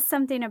that says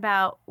something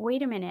about,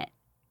 wait a minute,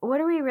 what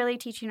are we really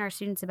teaching our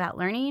students about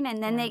learning?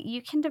 And then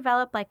you can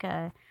develop like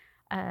a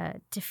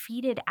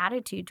defeated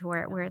attitude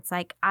toward it, where it's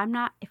like,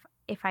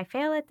 if I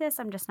fail at this,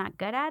 I'm just not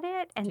good at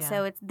it. And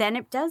so it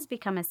does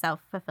become a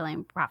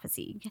self-fulfilling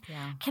prophecy.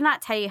 Yeah.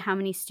 Cannot tell you how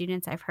many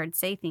students I've heard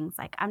say things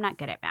like, I'm not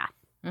good at math.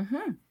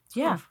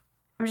 Yeah.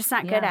 I'm just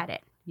not good at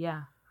it.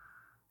 Yeah.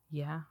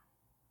 Yeah.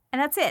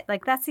 And that's it.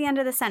 Like, that's the end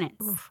of the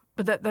sentence. Oof.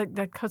 But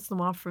that cuts them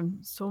off from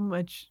so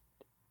much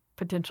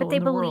potential. But they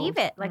in the believe world.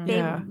 it. Like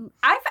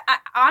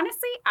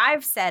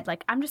I've said,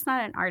 like, I'm just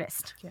not an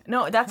artist. Yeah.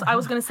 No, I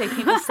was going to say,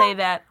 people say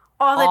that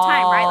all the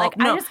time, right? Like,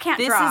 no, I just can't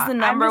this draw. This is the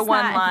number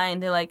one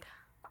line. They're like,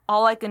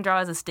 all I can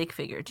draw is a stick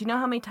figure. Do you know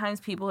how many times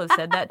people have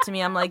said that to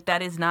me? I'm like,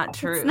 that is not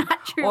true. It's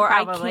not true, or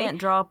probably. I can't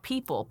draw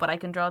people, but I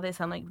can draw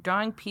this. I'm like,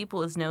 drawing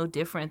people is no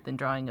different than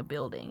drawing a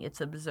building. It's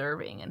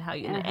observing and how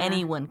and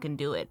anyone can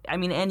do it. I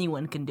mean,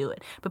 anyone can do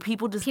it. But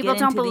people just get into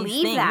don't these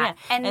believe things. that.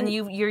 Yeah. And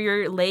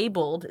you're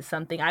labeled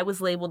something. I was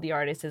labeled the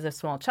artist as a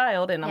small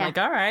child, and I'm like,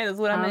 all right, that's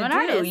what I'm an going to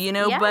do. artist. You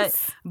know,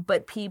 Yes.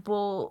 but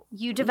people,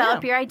 you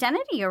develop your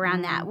identity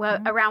around that,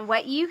 around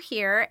what you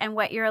hear and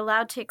what you're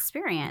allowed to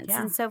experience.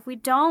 Yeah. And so if we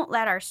don't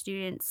let our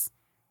students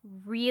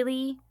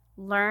really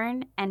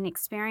learn and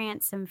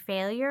experience some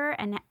failure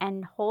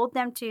and hold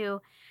them to,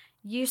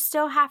 you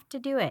still have to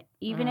do it,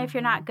 even if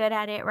you're not good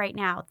at it right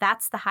now.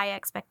 That's the high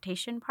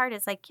expectation part.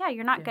 It's like,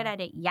 you're not good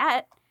at it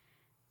yet.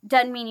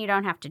 Doesn't mean you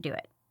don't have to do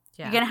it.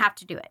 Yeah. You're going to have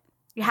to do it.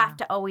 You have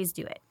to always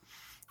do it.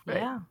 Right.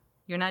 Yeah.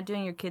 You're not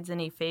doing your kids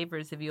any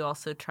favors if you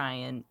also try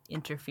and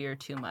interfere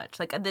too much.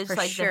 Like, there's For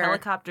like sure. the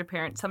helicopter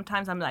parent.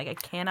 Sometimes I'm like, I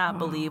cannot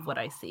believe what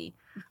I see.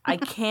 I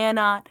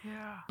cannot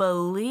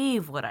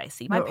believe what I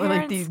see. My Or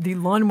like parents, the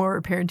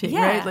lawnmower parenting,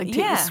 right?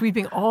 Like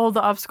sweeping all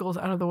the obstacles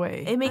out of the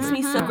way. it makes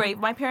me so great.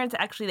 My parents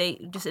actually,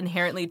 they just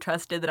inherently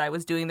trusted that I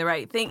was doing the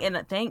right thing, and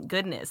thank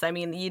goodness. I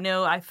mean,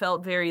 I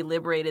felt very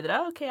liberated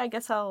that, okay, I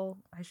guess I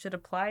should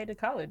apply to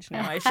college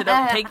now. I should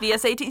take the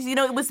SATs.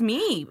 It was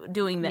me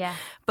doing that. Yeah.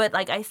 But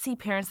like, I see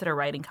parents that are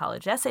writing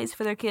college essays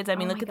for their kids. I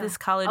mean, look at this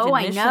college I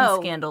admission know.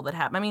 scandal that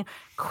happened. I mean,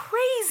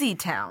 crazy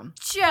town.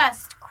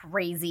 Just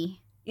crazy.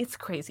 It's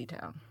crazy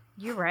town.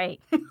 You're right.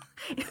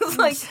 It's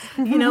like,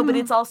 but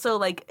it's also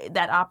like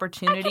that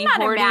opportunity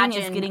hoarding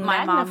is getting my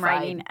magnified. mom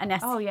writing an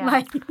essay. Oh, yeah.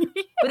 Like,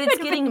 But it's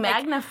getting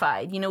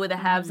magnified, with the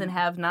haves and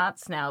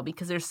have-nots now,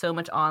 because there's so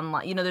much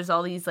online. There's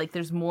all these, like,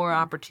 there's more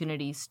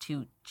opportunities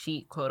to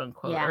cheat, quote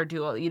unquote, or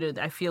do all,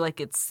 I feel like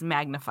it's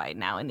magnified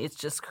now, and it's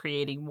just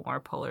creating more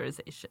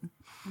polarization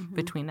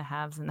between the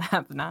haves and the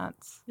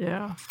have-nots.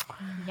 Yeah.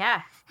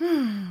 Yeah.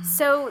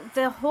 So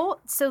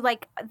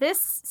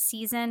this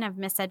season of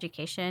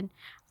Miseducation,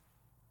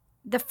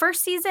 the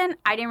first season,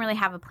 I didn't really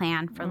have a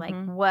plan for like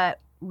what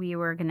we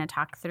were going to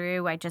talk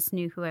through. I just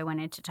knew who I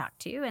wanted to talk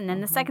to. And then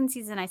the second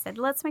season, I said,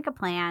 let's make a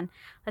plan.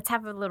 Let's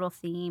have a little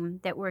theme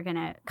that we're going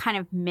to kind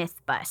of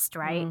myth bust,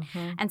 right?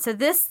 And so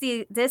this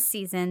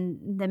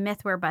season, the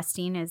myth we're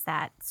busting is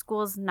that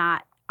school's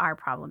not our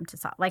problem to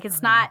solve. Like,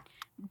 it's not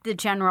the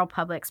general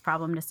public's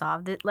problem to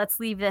solve. Let's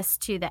leave this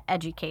to the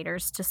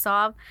educators to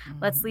solve.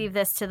 Let's leave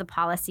this to the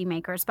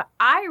policymakers. But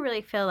I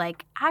really feel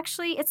like,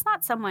 actually, it's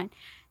not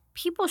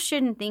people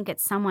shouldn't think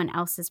it's someone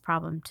else's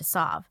problem to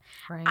solve.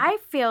 Right. I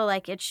feel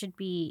like it should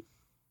be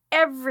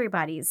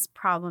everybody's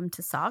problem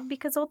to solve,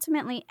 because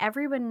ultimately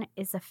everyone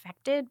is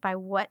affected by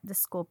what the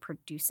school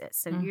produces.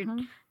 So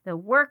the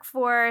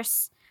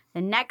workforce, the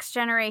next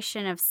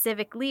generation of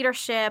civic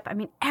leadership. I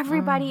mean,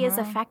 everybody is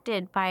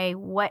affected by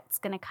what's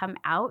going to come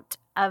out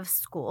of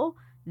school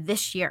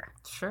this year.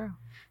 Sure.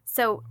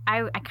 So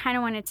I kind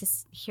of wanted to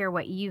hear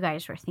what you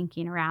guys were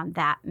thinking around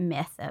that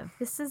myth of,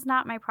 this is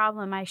not my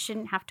problem. I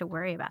shouldn't have to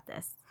worry about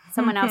this.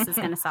 Someone else is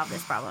going to solve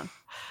this problem.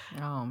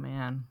 Oh,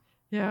 man.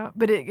 Yeah,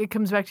 but it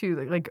comes back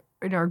to like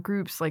in our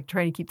groups, like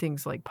trying to keep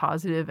things like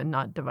positive and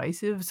not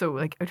divisive. So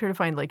like I try to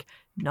find like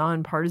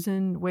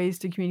nonpartisan ways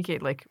to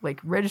communicate, like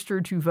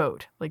register to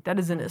vote. Like that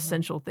is an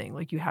essential thing.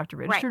 Like you have to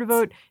register to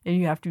vote and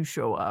you have to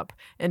show up.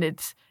 And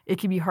it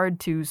can be hard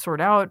to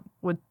sort out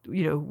what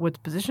the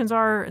positions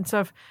are and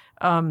stuff.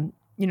 And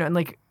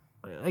like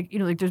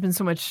there's been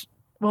so much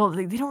well,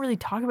 they don't really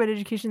talk about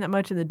education that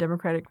much in the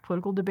Democratic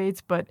political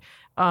debates, but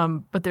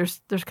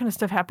there's kind of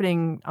stuff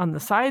happening on the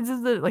sides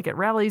of like at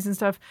rallies and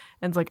stuff,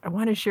 and it's like I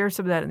want to share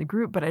some of that in the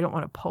group, but I don't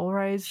want to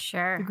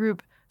polarize the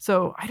group.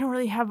 So I don't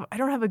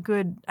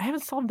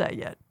haven't solved that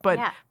yet, but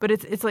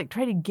it's like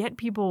trying to get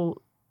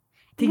people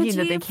thinking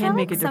that they can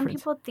make a difference. Some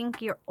people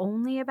think you're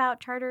only about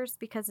charters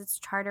because it's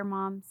charter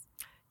moms.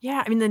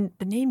 Yeah, I mean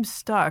the name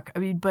stuck. I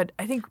mean, but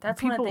I think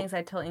that's people... one of the things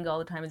I tell Inga all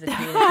the time as a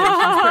communications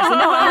person.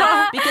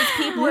 No, because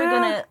people are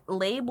gonna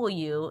label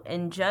you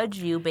and judge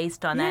you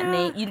based on that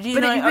name.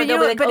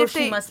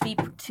 She must be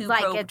too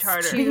pro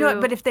charter.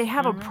 But if they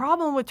have a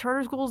problem with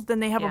charter schools, then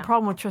they have a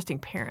problem with trusting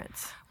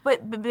parents.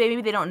 But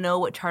maybe they don't know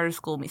what charter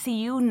school means. See,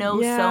 you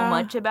know so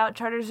much about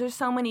charters. There's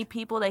so many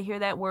people that hear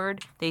that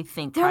word, they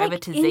think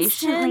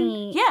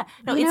privatization.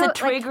 It's a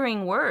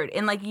triggering word.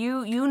 And like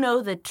you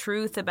know the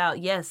truth about,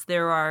 yes,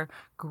 there are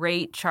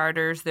great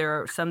charters.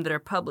 There are some that are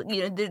public,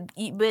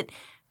 but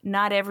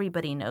not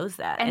everybody knows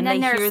that. And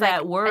then they hear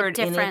that word,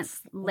 a different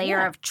and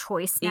layer of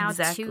choice now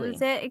too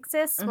that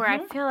exists, where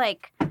I feel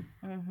like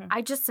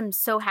I just am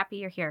so happy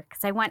you're here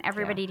because I want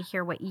everybody to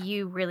hear what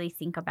you really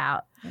think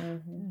about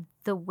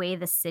the way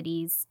the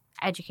city's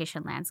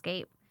education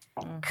landscape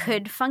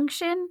could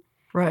function,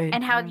 right?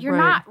 And how you're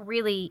not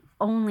really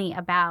only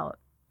about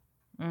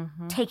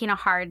taking a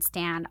hard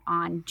stand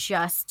on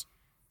just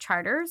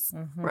charters,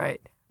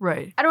 right?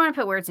 I don't want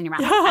to put words in your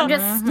mouth. I'm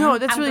just no,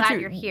 that's I'm really glad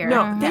true. You're here.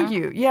 No, thank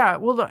you. Yeah,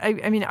 well,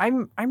 I mean,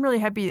 I'm really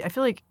happy. I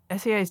feel like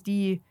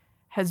SAISD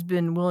has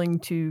been willing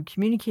to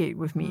communicate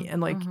with me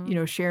and like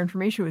share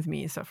information with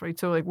me and stuff, right?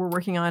 So like we're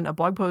working on a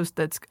blog post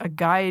that's a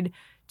guide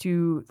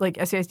to like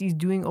SAISD is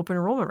doing open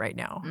enrollment right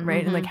now,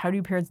 right? And like how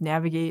do parents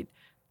navigate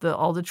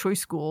all the choice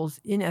schools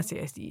in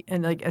SAISD?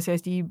 And like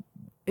SAISD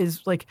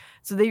is like,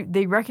 so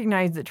they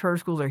recognize that charter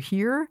schools are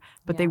here,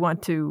 but they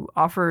want to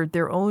offer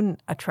their own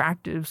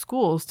attractive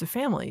schools to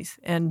families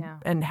and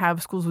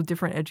have schools with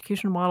different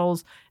educational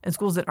models and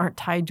schools that aren't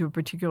tied to a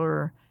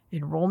particular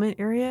enrollment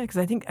area. Because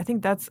I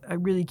think that's a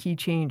really key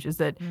change is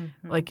that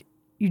like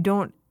you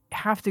don't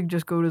have to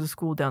just go to the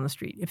school down the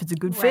street. If it's a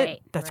good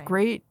fit, that's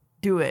great,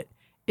 do it.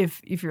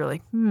 If you're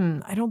like,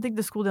 I don't think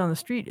the school down the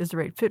street is the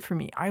right fit for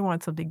me. I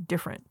want something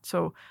different.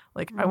 So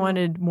like I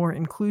wanted more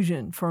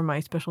inclusion for my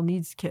special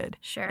needs kid.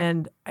 Sure.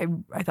 And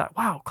I thought,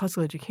 wow,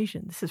 classical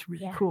education, this is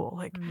really cool.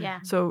 Like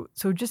so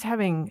just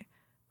having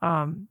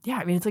I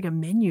mean it's like a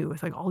menu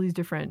with like all these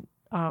different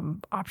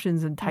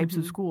options and types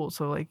of schools.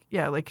 So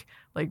like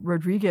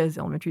Rodriguez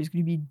Elementary is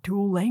going to be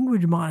dual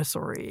language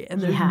Montessori,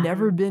 and there's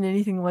never been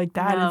anything like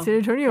that in San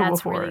Antonio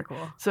before. Really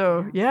cool.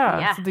 So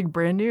something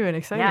brand new and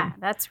exciting. Yeah,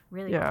 that's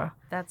really cool.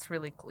 That's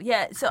really cool.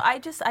 Yeah, so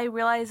I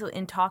realize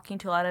in talking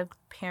to a lot of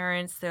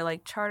parents, they're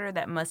like, charter,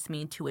 that must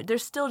mean to it.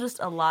 There's still just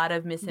a lot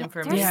of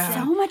misinformation. There's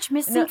so much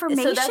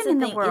misinformation in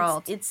the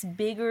world. It's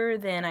bigger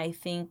than I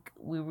think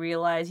we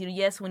realize.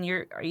 Yes, when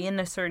you're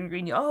in a certain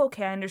green,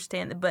 okay, I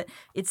understand that, but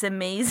it's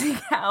amazing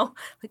how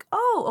like,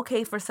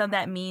 okay, for some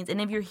that means, and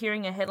if you're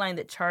hearing a headline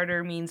that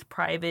charter means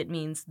private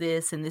means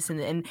this and this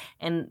and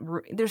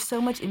there's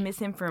so much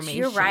misinformation.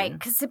 You're right,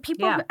 because the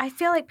people, I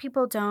feel like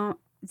people don't.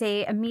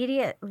 They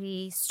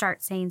immediately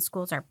start saying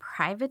schools are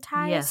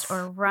privatized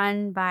or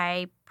run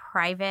by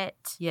private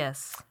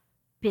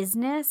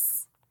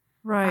business.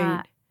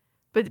 Right.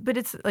 But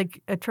it's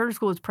like a charter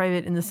school is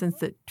private in the sense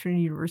that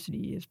Trinity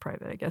University is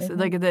private, I guess.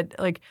 Like that,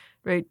 like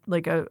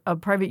a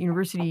private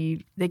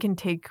university, they can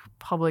take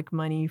public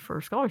money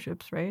for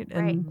scholarships, right?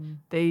 And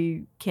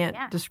they can't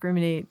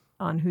discriminate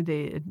on who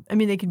they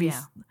can be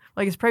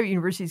like as private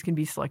universities can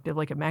be selective,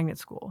 like a magnet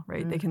school,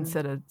 right? They can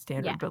set a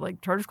standard, but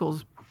like charter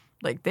schools,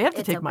 like they have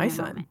to take my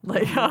son.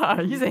 Like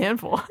he's a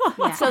handful.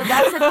 So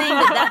that's the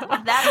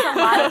thing.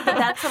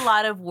 That's a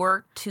lot of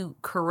work to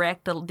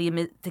correct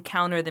to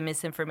counter the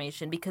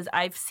misinformation, because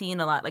I've seen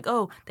a lot like,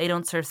 they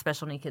don't serve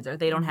special need kids, or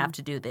they don't have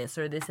to do this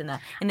or this and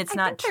that, and it's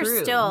not true.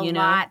 There's still a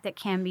lot that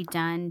can be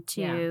done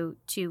to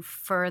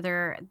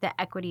further the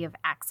equity of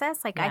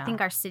access. Like I think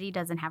our city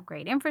doesn't have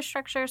great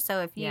infrastructure, so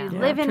if you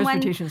live in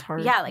one, transportation's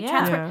hard.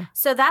 Transport.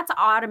 So that's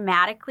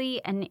automatically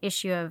an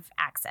issue of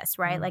access,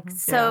 right? Like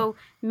so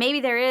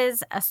maybe there is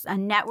a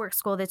network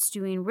school that's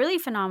doing really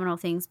phenomenal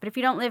things, but if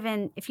you don't live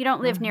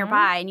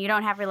nearby and you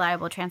don't have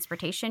reliable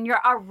transportation, you're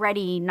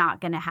already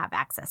not going to have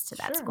access to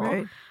that school.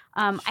 Right.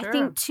 I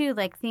think too,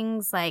 like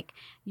things like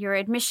your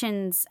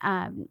admissions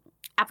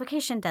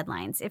application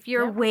deadlines. If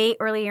you're way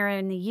earlier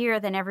in the year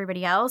than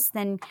everybody else,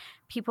 then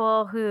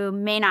people who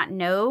may not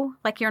know,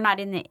 like you're not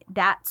in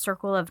that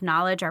circle of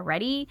knowledge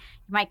already,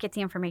 you might get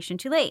the information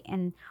too late,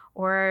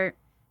 or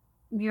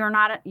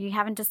you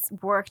haven't just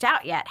worked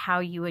out yet how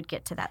you would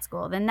get to that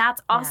school. Then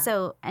that's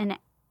also an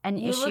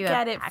issue. You look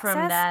at it access.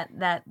 from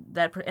that,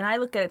 and I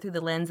look at it through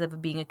the lens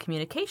of being a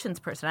communications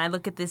person. I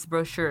look at this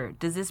brochure.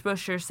 Does this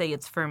brochure say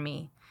it's for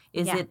me?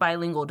 Is it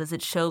bilingual? Does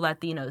it show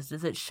Latinos?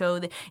 Does it show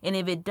and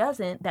if it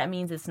doesn't, that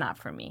means it's not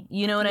for me.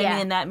 You know what I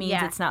mean? That means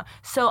it's not.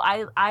 So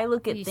I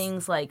look at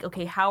things like,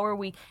 okay, how are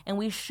we? And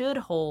we should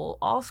hold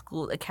all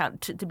schools account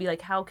to be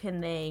like, how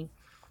can they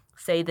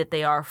say that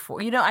they are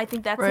for. I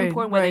think that's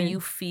important, whether you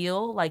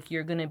feel like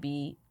you're going to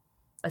be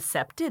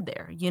accepted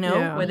there,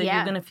 whether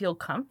you're going to feel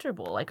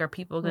comfortable. Like, are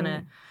people going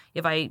to,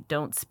 if I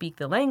don't speak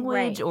the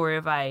language or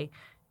if I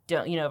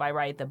don't, if I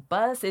ride the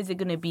bus, is it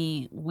going to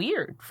be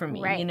weird for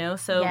me,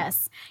 So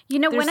yes.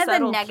 One of the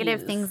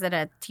negative things that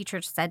a teacher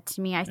said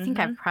to me, I think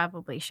I've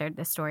probably shared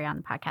this story on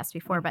the podcast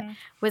before, but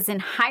was in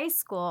high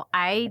school,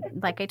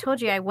 like I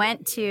told you, I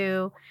went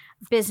to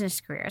business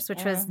careers,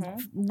 which was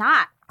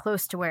not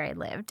close to where I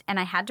lived, and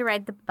I had to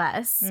ride the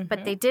bus,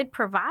 but they did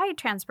provide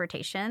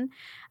transportation.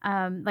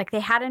 Like, they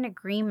had an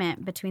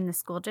agreement between the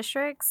school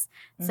districts.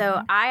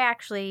 So I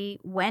actually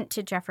went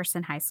to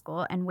Jefferson High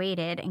School and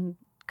waited and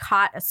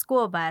caught a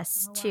school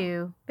bus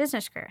to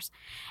business careers.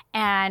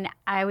 And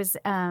I was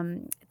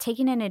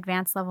taking an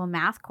advanced level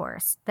math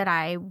course that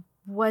I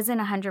wasn't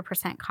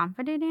 100%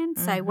 confident in.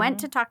 So I went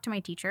to talk to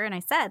my teacher and I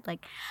said,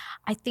 like,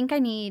 I think I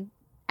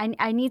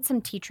need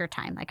some teacher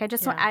time. Like,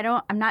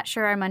 I'm not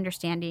sure I'm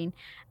understanding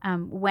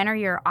when are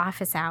your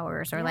office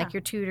hours or like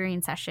your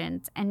tutoring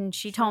sessions. And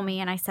she told me,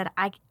 and I said,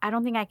 I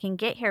don't think I can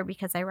get here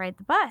because I ride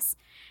the bus.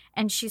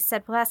 And she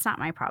said, well, that's not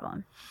my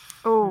problem.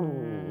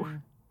 Oh.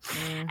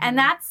 And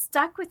that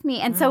stuck with me.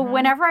 And so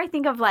whenever I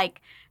think of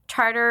like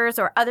charters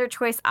or other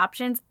choice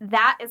options,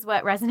 that is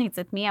what resonates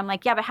with me. I'm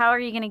like, yeah, but how are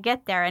you going to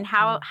get there? And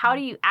how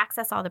do you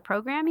access all the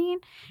programming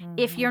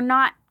if you're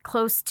not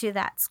close to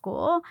that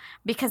school?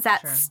 Because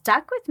that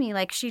stuck with me.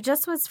 Like, she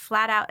just was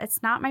flat out,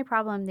 it's not my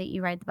problem that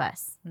you ride the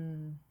bus.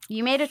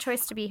 You made a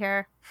choice to be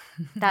here.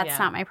 That's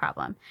not my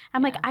problem.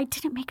 I'm like, I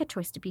didn't make a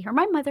choice to be here.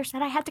 My mother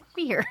said I had to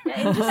be here.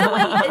 And just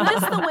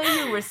the way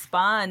you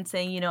respond,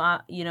 saying,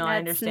 I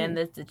understand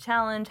that's a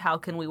challenge. How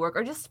can we work?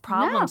 Or just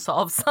problem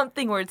solve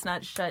something where it's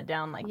not shut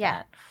down like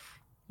that.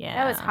 Yeah.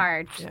 That was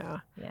hard. Yeah.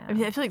 I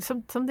mean, I feel like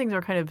some things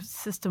are kind of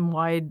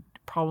system-wide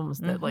problems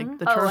that like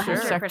the charter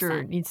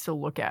sector needs to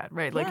look at,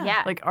 right? Like,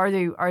 like are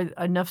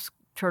enough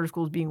charter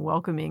schools being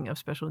welcoming of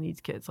special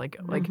needs kids? Like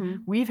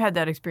we've had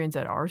that experience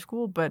at our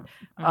school, but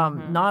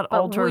not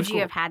all charter schools. Would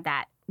you have had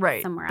that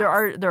somewhere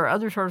else? There are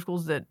other charter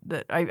schools that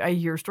I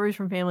hear stories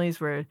from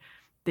families where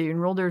they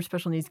enrolled their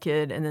special needs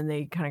kid and then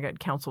they kind of got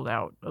counseled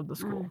out of the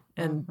school,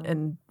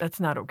 and that's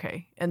not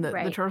okay. And the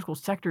charter school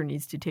sector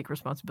needs to take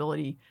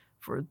responsibility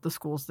for the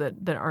schools that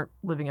aren't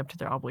living up to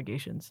their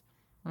obligations.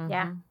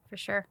 Yeah, for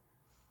sure.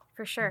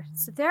 For sure.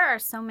 So there are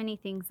so many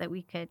things that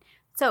we could.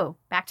 So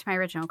back to my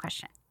original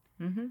question.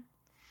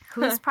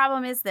 Whose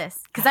problem is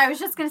this? Because I was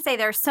just going to say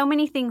there are so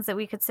many things that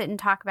we could sit and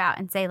talk about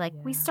and say, like,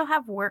 we still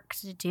have work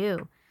to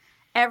do.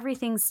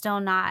 Everything's still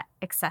not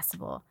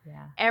accessible.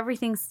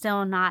 Everything's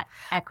still not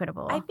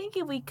equitable. I think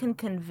if we can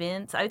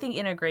I think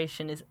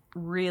integration is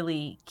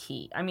really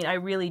key. I mean, I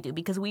really do,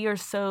 because we are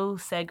so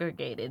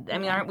segregated. I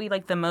mean, aren't we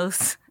like the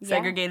most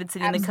segregated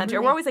city in the country?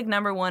 We're always like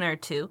number 1 or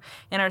 2,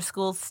 and our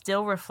schools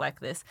still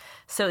reflect this.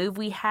 So if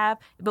we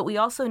but we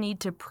also need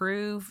to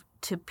prove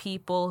to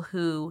people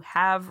who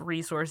have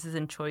resources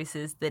and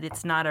choices that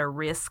it's not a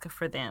risk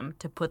for them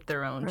to put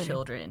their own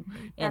children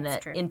in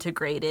that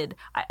integrated.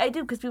 I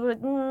do, because people are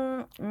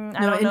like, I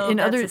don't know. In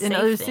other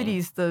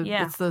cities,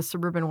 it's the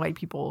suburban white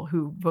people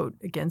who vote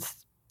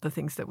against the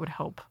things that would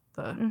help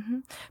the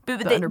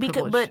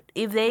underprivileged. But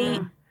if they,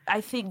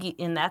 I think,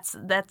 and that's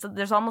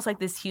there's almost like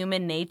this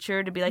human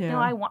nature to be like,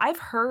 no, I've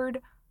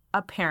heard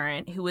a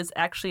parent who was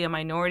actually a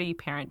minority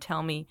parent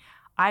tell me,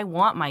 I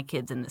want my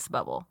kids in this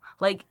bubble.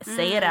 Like,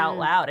 say it out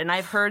loud. And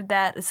I've heard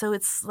that. So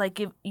it's like,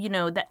 if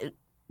that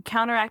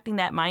counteracting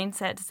that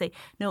mindset to say,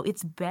 no,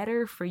 it's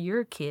better for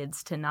your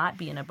kids to not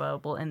be in a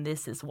bubble, and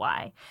this is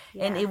why.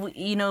 And if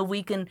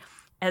we can,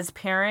 as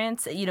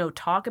parents,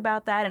 talk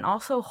about that and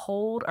also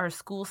hold our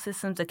school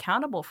systems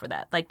accountable for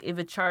that. Like, if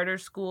a charter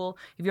school,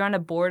 if you're on a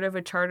board of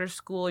a charter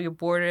school, you're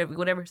board of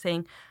whatever,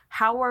 saying,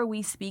 how are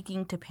we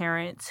speaking to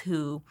parents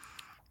who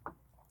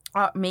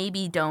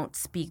maybe don't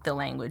speak the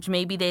language,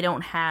 maybe they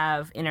don't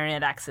have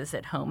internet access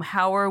at home?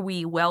 How are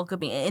we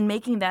welcoming and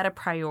making that a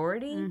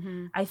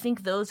priority? I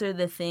think those are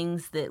the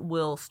things that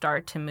will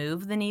start to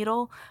move the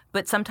needle.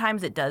 But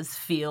sometimes it does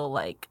feel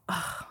like,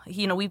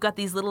 we've got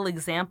these little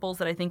examples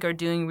that I think are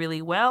doing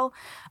really well.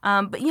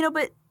 But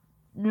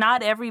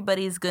not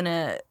everybody's going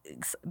to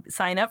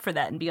sign up for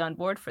that and be on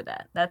board for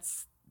that.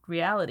 That's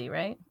reality,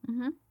 right?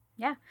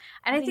 Yeah.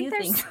 And I think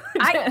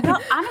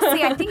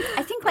honestly, I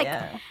think like,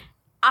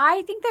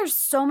 I think there's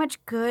so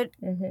much good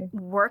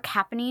work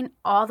happening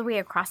all the way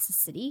across the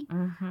city,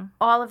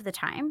 all of the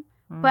time.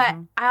 But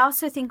I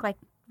also think, like,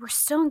 we're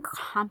still in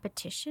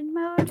competition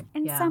mode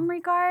in some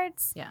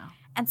regards.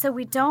 And so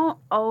we don't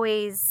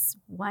always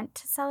want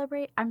to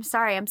celebrate. I'm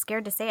sorry, I'm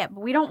scared to say it,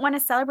 but we don't want to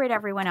celebrate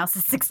everyone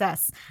else's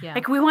success.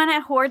 Like, we want to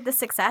hoard the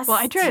success. Well,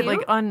 I tried,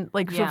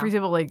 so for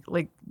example,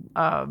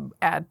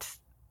 at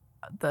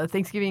the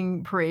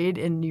Thanksgiving parade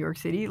in New York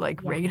City,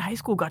 Reagan High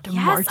School got to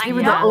march. They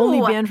were the only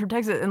band from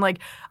Texas. And I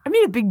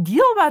made a big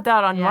deal about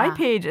that on my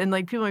page. And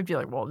people might be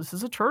like, well, this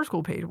is a charter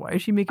school page. Why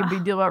is she making a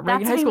big deal about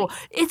Reagan High School?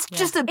 It's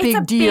just a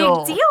big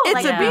deal.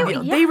 It's a big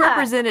deal. They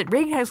represented,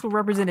 Reagan High School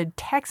represented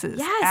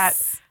Texas at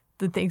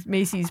the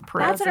Macy's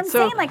parade. That's what I'm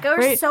saying. Like,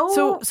 we're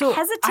so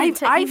hesitant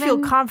to I feel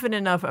confident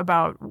enough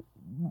about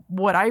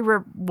what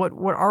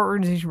what our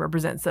organization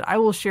represents that I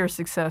will share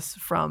success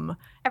from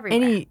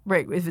everywhere.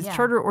 If it's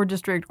charter or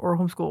district or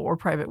homeschool or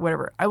private,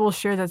 whatever. I will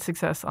share that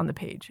success on the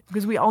page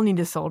because we all need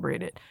to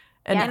celebrate it.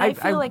 And I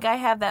feel like I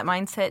have that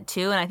mindset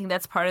too, and I think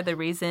that's part of the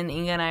reason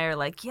Inga and I are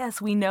like,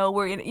 yes, we know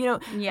we're in,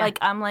 like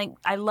I'm like,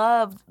 I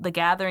love the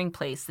Gathering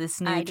Place, this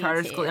new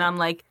charter school, and I'm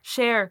like,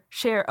 share,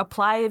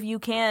 apply if you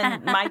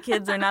can. My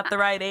kids are not the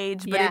right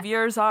age, but if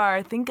yours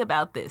are, think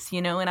about this,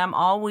 and I'm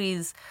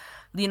always,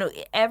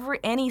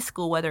 any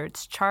school, whether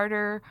it's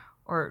charter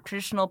or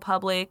traditional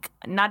public,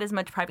 not as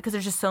much private because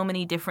there's just so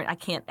many different. I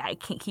can't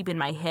keep in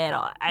my head.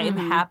 I am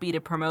happy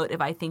to promote if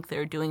I think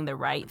they're doing the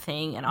right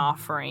thing and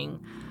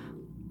offering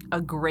a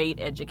great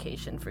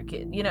education for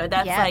kids.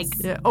 That's like...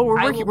 Yeah. Oh,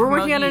 we're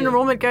working on an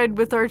enrollment guide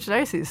with our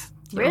archdiocese.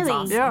 Really?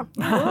 Awesome.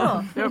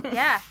 Yeah. Cool.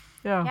 Yeah.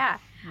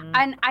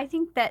 And I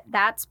think that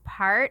that's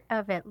part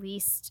of at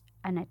least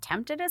an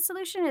attempt at a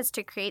solution is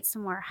to create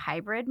some more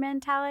hybrid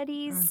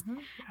mentalities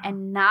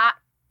and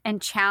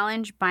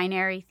challenge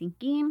binary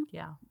thinking.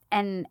 Yeah.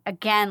 And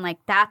again, like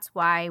that's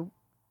why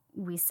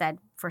we said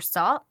for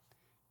SALT,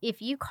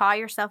 if you call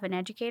yourself an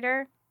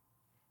educator,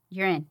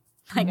 you're in.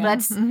 Like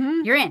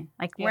you're in.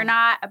 Like we're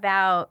not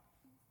about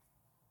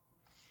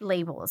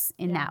labels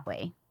in that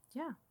way.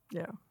 Yeah.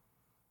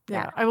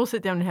 I will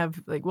sit down and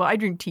have I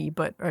drink tea,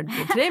 but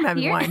today I'm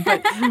having wine.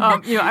 But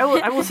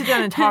I will sit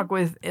down and talk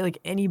with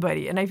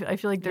anybody, and I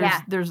feel like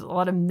there's a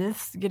lot of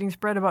myths getting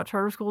spread about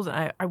charter schools,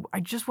 and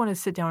I just want to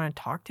sit down and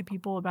talk to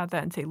people about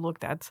that and say, look,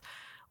 that's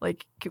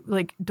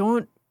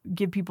don't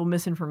give people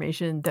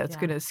misinformation that's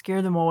going to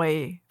scare them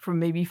away from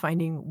maybe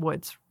finding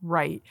what's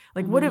right.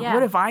 Like what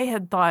if I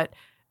had thought,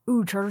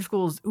 ooh, charter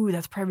schools, ooh,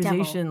 that's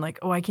privatization.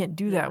 Devil. I can't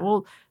do that.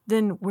 Well,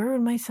 then where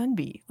would my son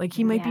be? Like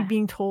he might be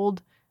being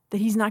told that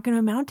he's not going to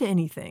amount to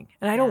anything.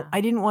 And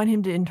I didn't want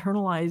him to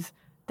internalize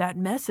that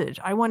message.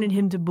 I wanted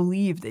him to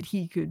believe that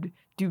he could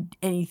do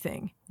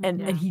anything.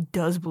 And he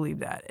does believe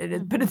that.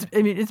 But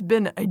it's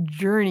been a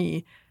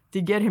journey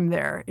to get him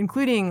there,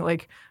 including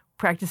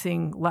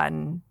practicing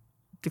Latin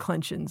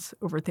declensions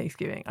over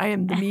Thanksgiving. I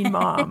am the mean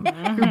mom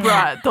who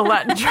brought the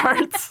Latin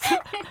charts.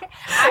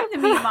 I'm the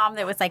mean mom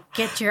that was like,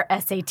 get your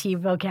SAT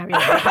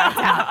vocabulary cards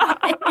out.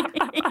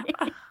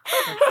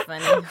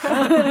 That's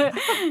funny.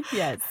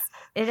 Yes.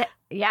 I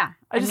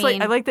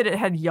like that it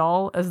had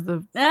y'all as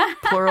the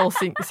plural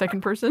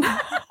second person.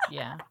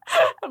 Yeah.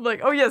 I'm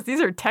like, oh yes,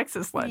 these are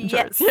Texas Latin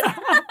charts.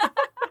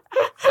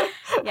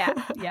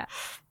 Yeah.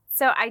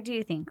 So I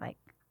do think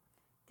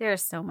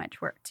there's so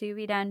much work to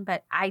be done,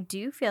 but I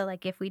do feel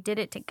like if we did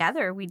it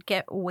together, we'd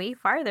get way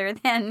farther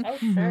than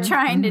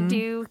trying to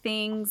do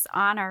things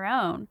on our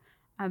own.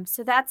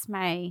 So that's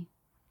my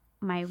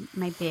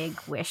big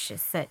wish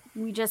is that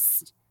we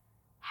just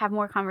have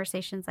more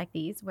conversations like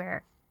these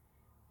where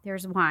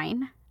there's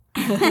wine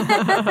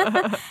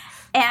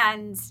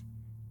and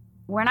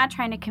we're not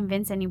trying to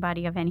convince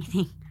anybody of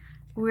anything.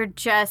 We're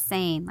just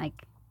saying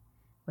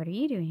what are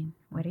you doing?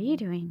 What are you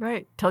doing?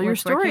 Right. Tell your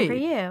story. For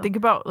you? Think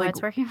about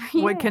what's working for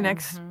you. What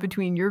connects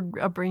between your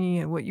upbringing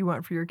and what you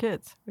want for your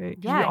kids. Right?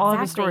 Yeah, we all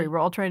have a story. We're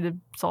all trying to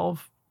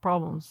solve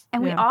problems.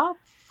 And we all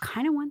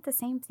kind of want the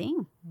same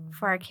thing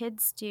for our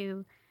kids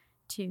to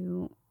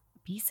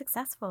be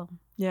successful.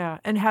 Yeah,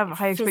 and have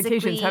high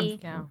expectations.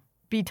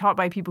 Be taught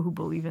by people who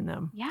believe in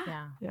them.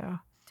 Yeah.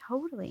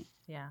 Totally.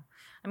 Yeah.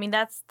 I mean,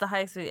 that's the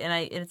highest.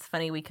 And it's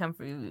funny, we come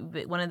from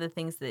one of the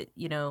things that,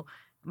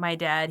 my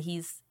dad,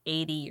 he's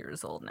 80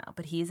 years old now,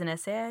 but he's an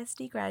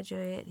SAISD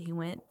graduate. He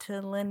went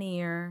to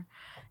Lanier,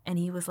 and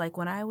he was like,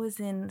 when I was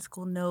in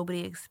school,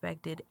 nobody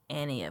expected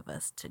any of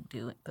us to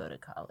go to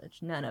college.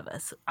 None of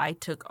us. I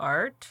took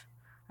art.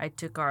 I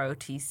took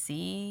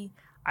ROTC.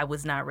 I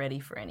was not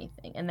ready for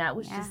anything. And that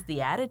was just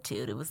the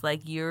attitude. It was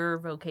like, your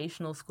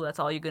vocational school, that's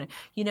all you're going to,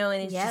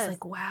 and it's just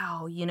like,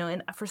 wow,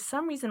 and for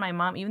some reason, my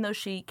mom, even though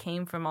she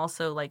came from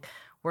also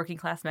working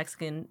class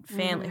Mexican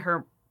family,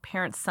 her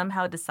parents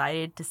somehow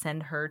decided to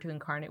send her to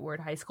Incarnate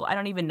Word High School. I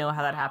don't even know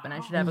how that happened. I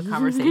should have a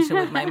conversation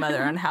with my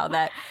mother on how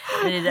that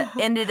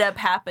ended up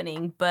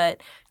happening.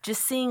 But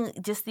just seeing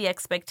just the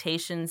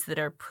expectations that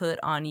are put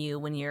on you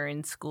when you're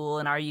in school,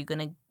 and what are you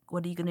going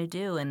to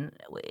do? And,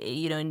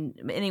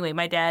 anyway,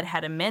 my dad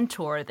had a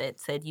mentor that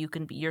said,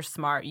 you're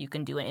smart, you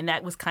can do it. And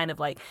that was kind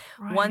of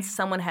once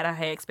someone had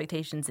high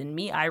expectations in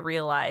me, I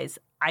realized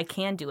I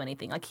can do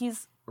anything.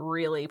 He's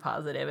really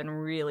positive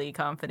and really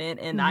confident,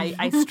 and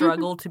I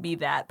struggle to be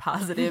that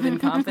positive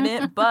and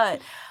confident, but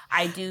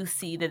I do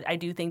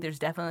think there's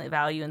definitely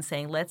value in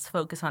saying, let's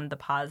focus on the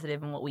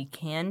positive and what we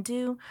can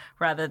do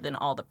rather than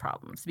all the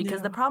problems,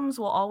 because the problems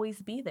will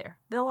always be there.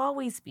 They'll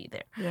always be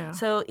there. Yeah.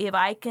 So if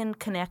I can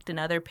connect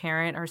another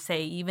parent, or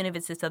say, even if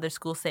it's this other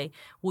school, say,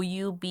 will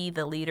you be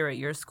the leader at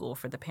your school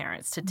for the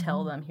parents to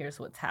tell them, here's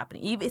what's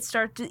happening? It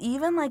starts to,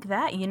 even like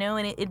that,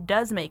 and it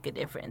does make a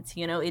difference.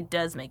 It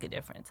does make a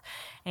difference.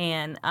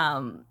 And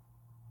and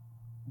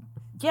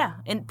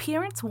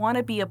parents want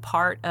to be a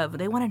part of,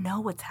 they want to know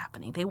what's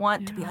happening. They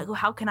want to be like, oh,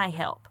 how can I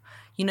help?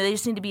 They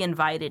just need to be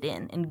invited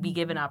in and be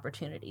given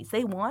opportunities.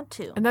 They want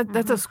to. And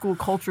that's a school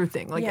culture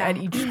thing. Like at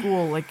each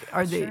school, like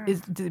do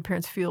the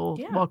parents feel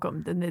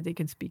welcomed and that they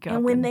can speak up?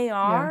 And when they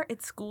are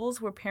at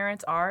schools where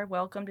parents are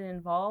welcomed and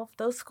involved,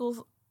 those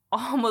schools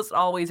almost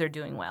always are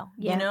doing well.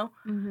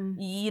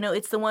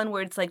 It's the one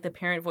where it's like the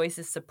parent voice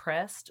is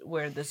suppressed,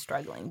 where they're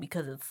struggling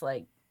because it's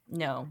like,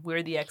 no,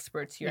 we're the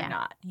experts, you're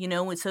not.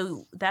 And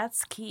so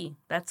that's key.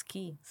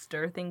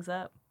 Stir things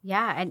up.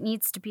 Yeah, it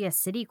needs to be a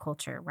city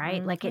culture,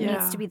 right? Like it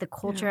needs to be the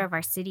culture of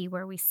our city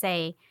where we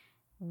say,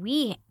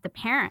 we, the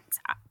parents,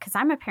 because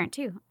I'm a parent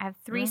too. I have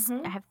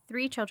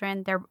three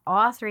children. They're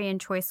all three in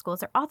choice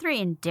schools. They're all three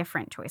in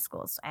different choice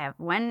schools. I have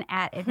one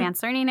at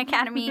Advanced Learning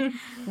Academy,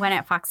 one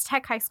at Fox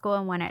Tech High School,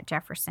 and one at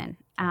Jefferson.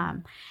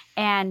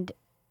 And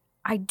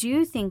I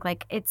do think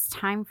like it's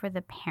time for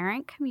the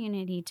parent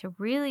community to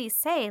really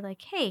say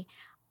like, hey,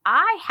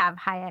 I have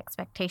high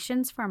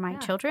expectations for my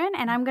children,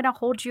 and I'm going to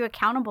hold you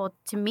accountable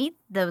to meet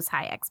those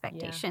high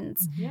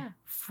expectations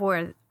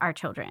for our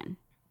children.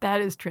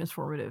 That is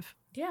transformative.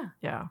 Yeah.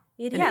 Yeah.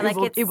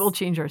 It will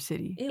change our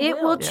city.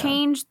 It will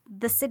change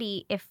the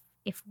city if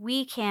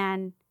we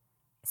can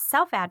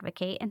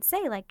self-advocate and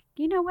say like,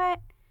 you know what?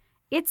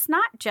 It's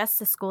not just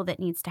the school that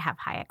needs to have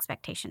high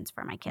expectations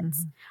for my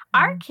kids.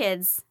 Our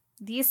kids,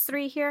 these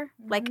three here,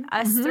 like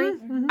us three,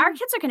 our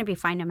kids are going to be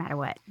fine no matter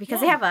what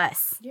because they have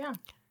us. Yeah.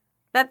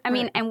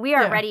 And we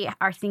already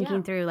are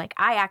thinking through, like,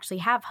 I actually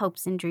have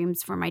hopes and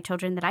dreams for my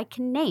children that I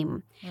can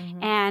name.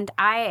 And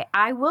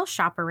I will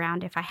shop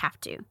around if I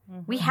have to.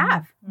 We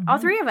have. All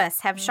three of us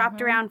have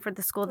shopped around for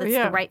the school that's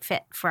the right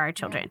fit for our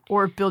children.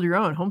 Or build your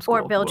own homeschool.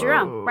 Or build your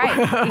own. Right.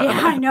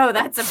 Yeah, I know.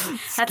 That's a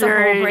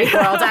whole great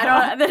world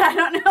I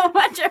don't know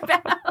much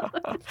about.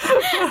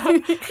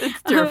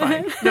 It's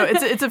terrifying. No,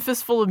 it's a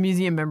fistful of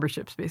museum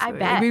memberships, basically. I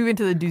bet. Like, we went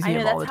to the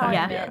museum all the time.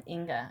 That's how I met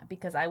Inga,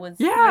 because I was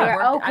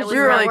I was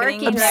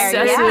like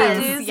obsessive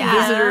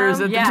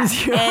visitors at the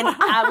museum.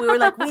 And we were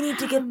like,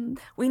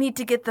 we need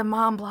to get the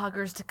mom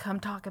bloggers to come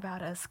talk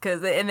about us,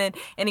 and then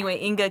anyway,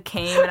 Inga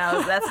came, and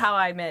that's how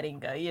I met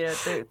Inga,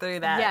 through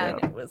that. Yeah.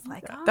 And it was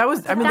like, that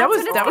was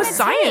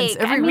science.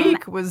 Every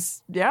week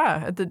was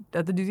at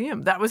the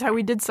museum. That was how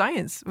we did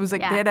science. It was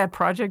like they had a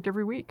project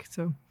every week.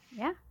 So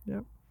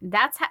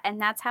that's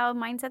how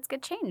mindsets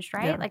get changed,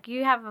 right? Like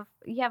you have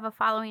a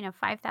following of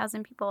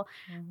 5,000 people.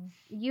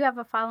 You have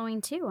a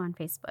following too on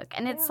Facebook,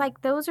 and it's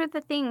like those are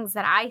the things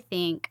that I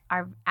think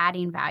are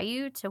adding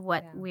value to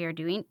what we are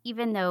doing,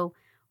 even though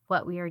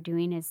what we are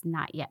doing is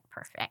not yet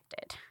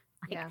perfected.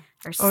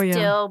 There's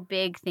still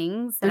big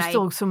things. There's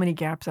still so many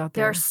gaps out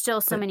there. There are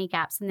still so many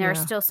gaps, and there are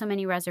still so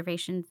many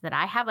reservations that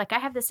I have. Like I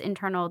have this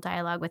internal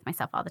dialogue with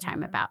myself all the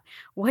time about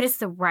what is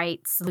the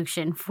right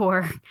solution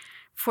for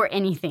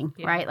anything,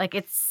 right?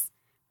 Like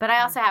but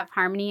I also have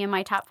harmony in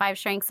my top 5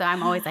 strengths, so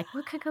I'm always like,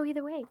 well, it could go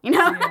either way,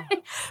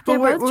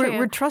 But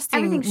we're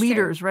trusting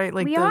leaders, true. Right?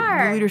 Like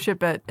the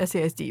leadership at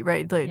SASD,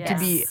 right? Like to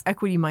be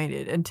equity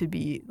minded and to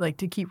be like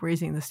to keep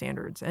raising the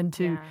standards and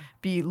to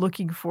be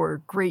looking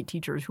for great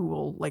teachers who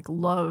will like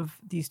love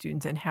these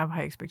students and have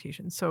high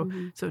expectations. So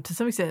to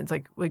some extent, it's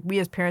like we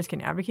as parents can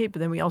advocate, but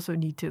then we also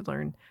need to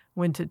learn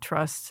when to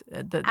trust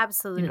that.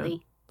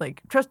 Absolutely.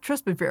 Like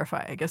trust but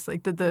verify, I guess.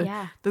 Like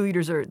the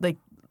leaders are like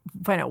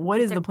find out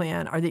what is the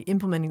plan. Are they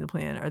implementing the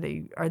plan? Are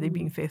they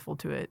being faithful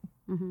to it?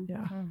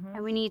 Yeah.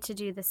 And we need to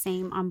do the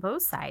same on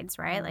both sides,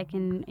 right? Like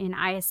in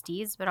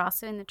ISDs, but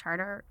also in the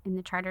charter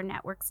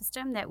network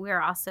system, that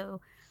we're also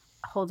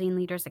holding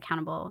leaders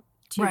accountable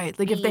to. Right.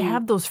 Like if they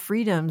have those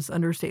freedoms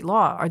under state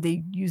law, are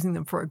they using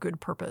them for a good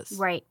purpose?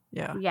 Right.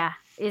 Yeah. Yeah.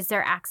 Is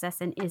there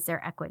access and is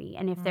there equity?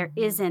 And if there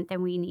isn't,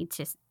 then we need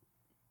to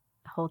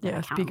hold them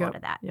accountable to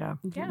that. Yeah.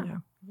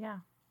 Yeah.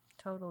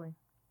 Totally.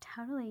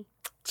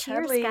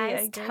 Cheers, Totally,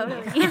 guys.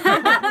 Totally.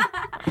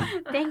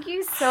 Thank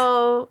you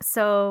so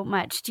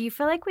much. Do you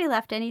feel like we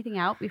left anything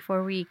out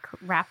before we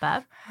wrap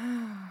up?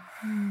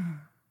 I'm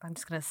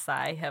just going to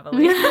sigh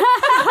heavily.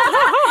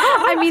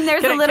 I mean,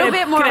 there's a little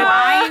bit more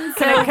wine.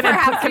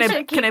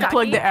 Can I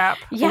plug the app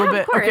a little bit?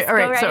 Of course. Okay, all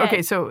right.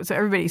 Right So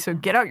everybody,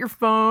 get out your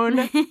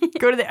phone,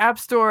 go to the App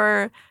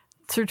Store,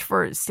 search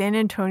for San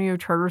Antonio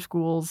Charter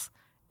Schools,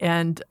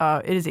 and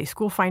it is a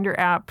school finder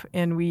app,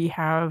 and we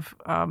have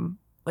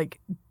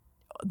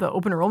the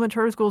open enrollment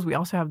charter schools. We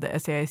also have the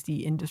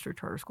SAISD in-district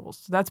charter schools.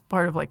 So that's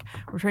part of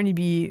we're trying to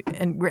be,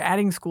 and we're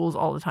adding schools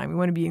all the time. We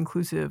want to be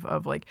inclusive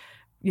of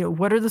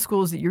what are the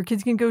schools that your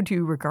kids can go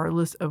to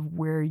regardless of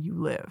where you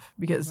live?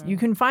 Because you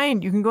can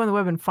go on the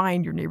web and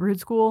find your neighborhood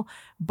school,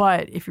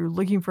 but if you're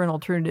looking for an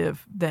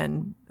alternative,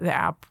 then the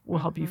app will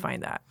help you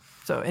find that.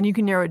 So, and you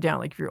can narrow it down.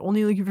 Like if you're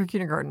only looking for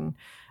kindergarten,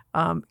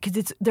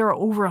 because there are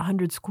over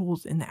 100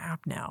 schools in the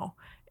app now.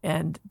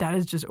 And that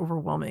is just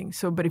overwhelming.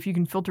 So, but if you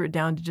can filter it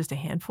down to just a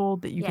handful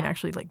that you can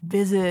actually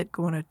visit,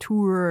 go on a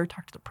tour,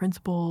 talk to the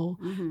principal,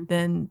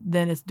 then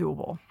it's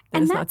doable.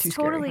 And it's that's not too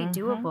scary. totally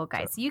doable,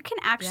 guys. You can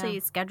actually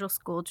schedule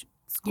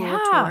school Yeah.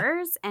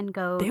 tours and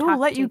go. They will talk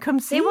let to- you come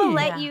see. They will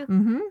let Yeah. you.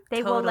 Mm-hmm.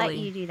 They will let Totally.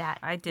 you do that.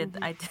 I did.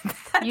 I did.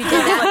 You did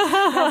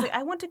that? I was like,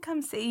 I want to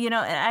come see. And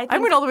I think I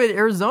went all the way to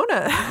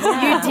Arizona.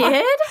 You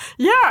did?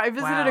 Yeah, I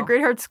visited a Wow.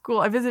 Great Heart School.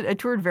 I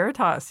toured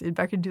Veritas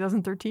back in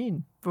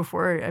 2013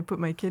 before I put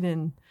my kid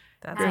in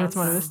That's Great Hearts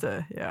Nice. Monte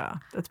Vista. Yeah,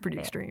 that's pretty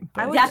extreme.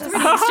 I but- would That's just-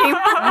 pretty extreme.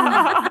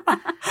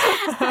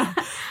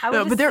 I would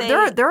No, but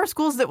just there are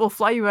schools that will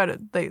fly you out of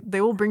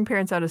they will bring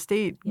parents out of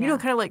state. You know, Yeah.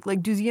 kind of like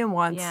Duzien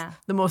wants Yeah.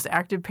 the most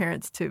active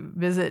parents to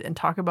visit and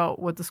talk about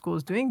what the school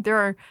is doing. There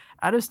are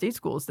out of state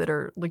schools that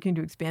are looking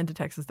to expand to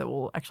Texas that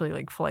will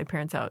actually fly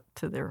parents out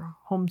to their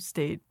home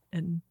state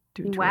and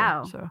do a tour.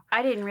 Wow. So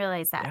I didn't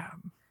realize that. yeah.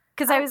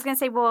 Because I was going to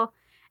say, well,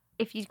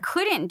 if you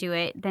couldn't do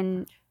it,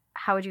 then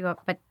how would you go?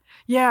 But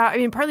Yeah, I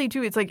mean, partly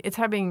too, it's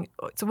having.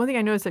 So one thing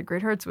I noticed at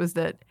Great Hearts was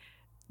that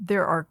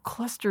there are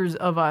clusters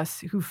of us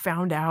who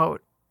found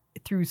out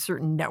through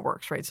certain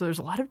networks, right? So there's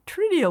a lot of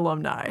Trinity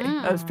alumni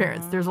as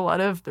parents. There's a lot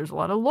of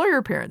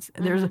lawyer parents,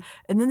 and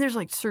then there's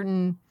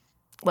certain.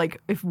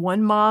 If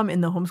one mom in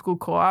the homeschool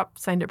co-op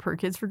signed up her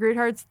kids for Great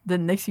Hearts,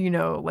 then next thing you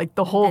know,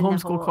 the whole Then the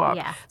homeschool whole- co-op.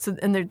 yeah. So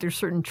and there's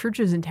certain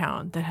churches in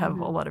town that have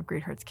a lot of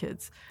Great Hearts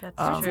kids. That's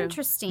that's true.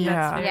 interesting.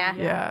 Yeah,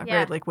 Yeah.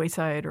 right, like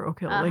Wayside or Oak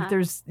Hill. Uh-huh.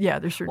 There's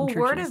certain Well, churches.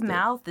 word of that-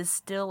 mouth is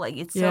still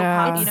it's Yeah.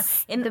 so popular.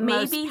 It's And the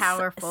most maybe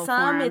powerful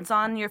some form. it's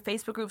on your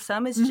Facebook group,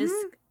 some is just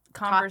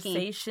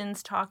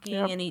conversations, talking,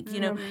 Yep.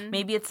 and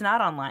maybe it's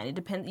not online. It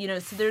depends,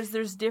 so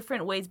there's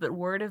different ways, but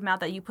word of mouth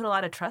that you put a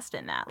lot of trust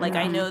in that.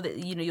 I know that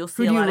you'll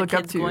see Who a do you lot of look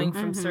up kids to? going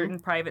from certain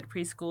private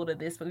preschool to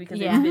this, but because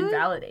Yeah. it's been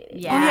validated.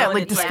 Yeah. Oh yeah, And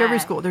like it's Discovery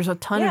Yeah. School. There's a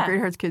ton Yeah. of Great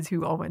Hearts kids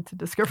who all went to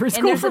Discovery And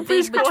School there's for a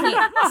big preschool. between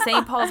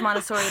St. Paul's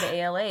Montessori to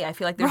ALA. I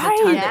feel like there's Right.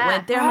 a ton Yeah. that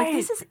went there. I'm like, Right.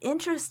 this is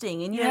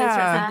interesting, and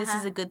Yeah. this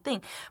is a good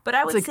thing. But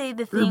I would It's say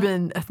the thing.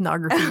 urban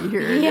ethnography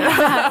here. The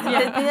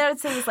thing I would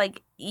say is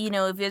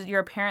if you're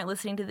a parent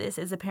listening to this,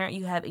 as a parent,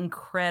 you have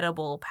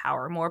incredible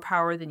power, more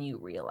power than you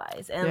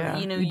realize. And Yeah,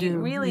 you do,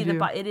 really, you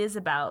do. it is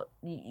about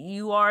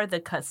you are the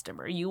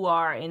customer. You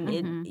are, and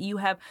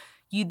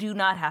you do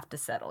not have to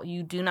settle.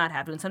 You do not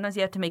have to. And sometimes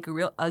you have to make a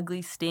real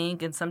ugly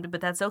stink,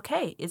 but that's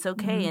okay. It's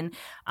okay, and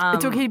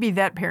It's okay to be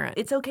that parent.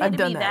 It's okay I've to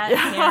done be that.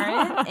 that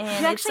parent.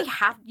 And You actually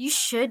you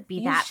should be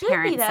You that should be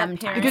parent that sometimes.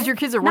 parent. because your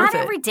kids are worth Not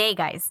it. every day,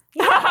 guys.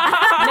 no,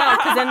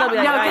 because then they'll be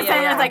like, No, oh, because yeah,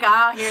 then yeah. it's like,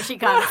 oh, here she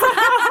comes.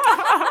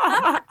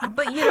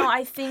 But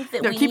I think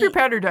that No, we keep your need-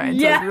 powder dry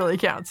until Yeah. it really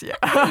counts. Yeah.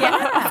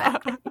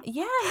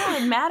 Yeah, no,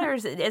 it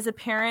matters as a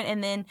parent,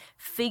 and then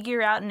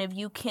figure out, and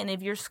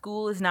if your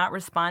school is not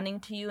responding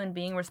to you and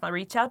being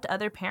reach out to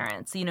other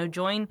parents.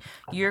 Join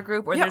your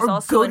group, or Yeah, there's or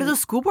also go to the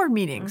school board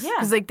meetings. Yeah.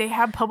 Because they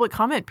have public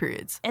comment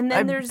periods. And then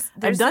I've, there's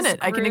I've done this it.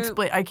 I can group-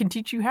 explain. I can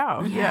teach you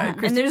how. Yeah, and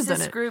Christina's there's done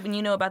this it. group, and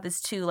you know about this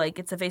too.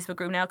 It's a Facebook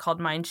group now called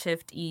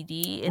Mindshift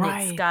ED, and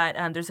it's Right.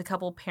 got there's a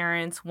couple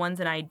parents. One's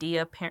an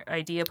idea public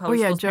yeah, schools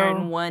parent, Joe.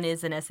 and one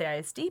is an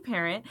SAISD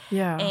parent.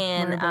 Yeah.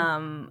 And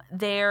wonderful.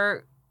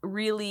 they're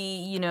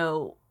really,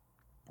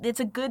 it's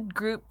a good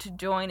group to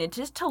join and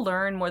just to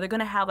learn more. They're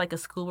going to have a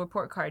school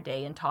report card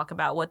day and talk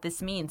about what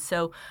this means.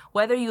 So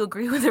whether you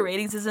agree with the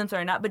rating systems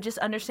or not, but just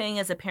understanding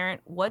as a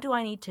parent, what do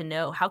I need to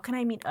know? How can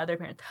I meet other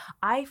parents?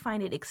 I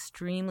find it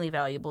extremely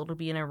valuable to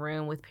be in a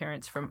room with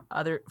parents from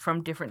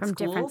different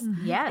schools.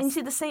 Yes. And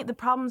you see the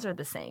problems are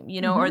the same,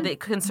 or the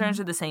concerns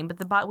are the same,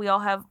 but we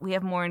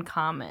have more in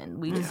common.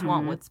 We just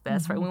want what's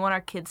best for it. We want our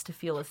kids to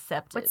feel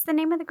accepted. What's the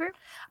name of the group?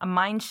 A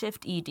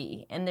Mindshift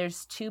ED, and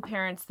there's two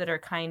parents that are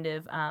kind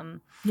of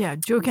Yeah,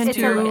 Joe It's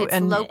Cantu it's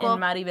and local.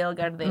 and Maribel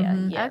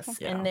Gardea, yes,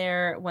 Okay.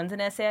 and one's an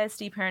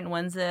SAISD parent,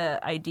 one's a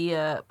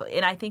IDEA,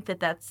 and I think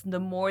that's the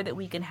more that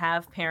we can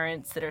have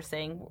parents that are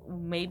saying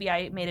maybe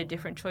I made a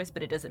different choice,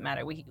 but it doesn't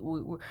matter. We're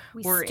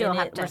still in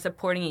have it. to- We're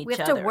supporting each We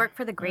other. have to work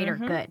for the greater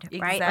good,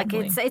 right?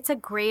 Exactly. It's a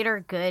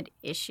greater good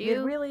issue. It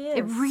really is.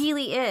 It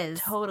really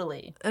is.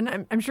 Totally.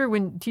 and I'm sure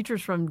when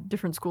teachers from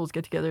different schools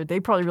get together, they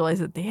probably realize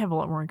that they have a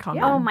lot more in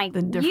common Oh my!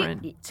 than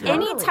different. Totally.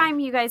 Anytime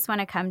you guys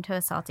want to come to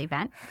a SALT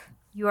event,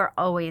 you are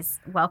always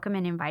welcome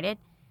and invited.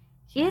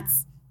 Yeah.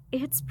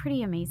 It's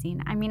pretty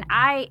amazing. I mean,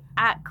 I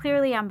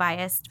clearly I'm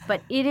biased,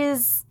 but it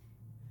is.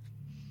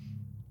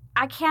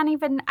 I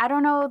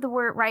don't know the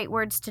right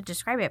words to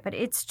describe it, but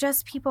it's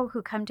just people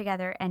who come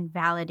together and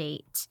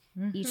validate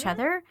each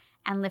other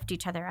and lift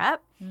each other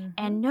up,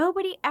 and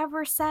nobody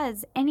ever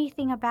says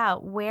anything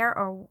about where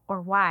or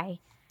why.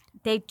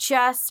 They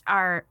just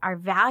are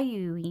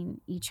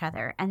valuing each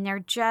other, and they're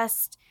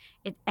just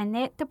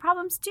the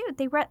problems too.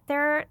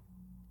 They're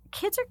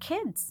kids are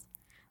kids.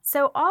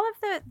 So all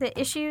of the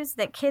issues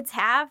that kids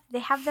have, they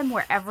have them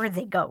wherever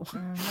they go.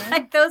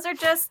 Like those are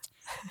just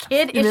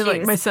kid You issues. mean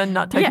like my son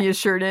not tucking his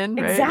shirt in,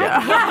 right?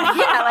 Exactly.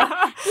 Yeah.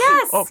 Like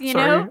yes, Oh, you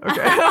sorry. know.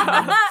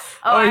 Okay.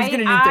 Oh, he's gonna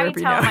need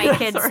therapy I tell now. my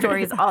kids Sorry.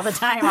 stories all the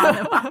time on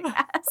the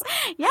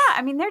podcast. Yeah,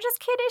 I mean they're just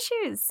kid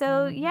issues.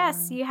 So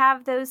yes, you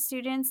have those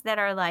students that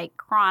are like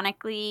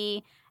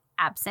chronically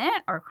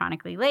absent or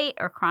chronically late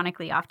or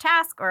chronically off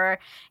task or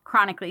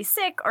chronically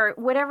sick or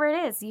whatever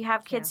it is. You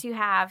have kids who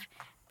have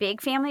big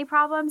family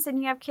problems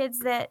and you have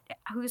kids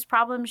whose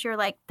problems you're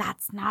like,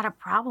 that's not a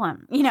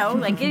problem.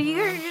 Like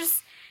you're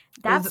just,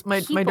 that's my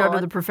daughter,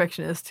 the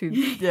perfectionist, who,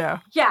 yeah.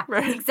 Yeah,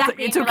 right.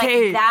 exactly. It's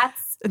okay. Like,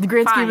 that's in the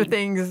grand scheme fine. of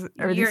things,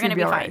 everything's You're going to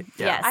be all fine. right.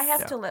 Yeah. Yes. I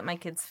have to let my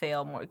kids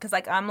fail more because,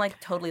 like, I'm like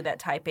totally that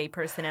type A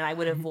person, and I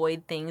would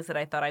avoid things that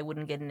I thought I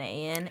wouldn't get an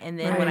A in. And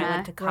then when I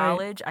went to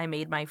college, I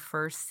made my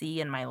first C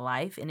in my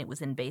life, and it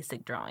was in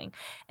basic drawing,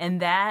 and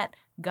that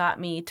got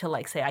me to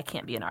like say I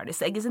can't be an artist.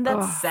 Like, isn't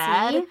that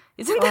sad? See?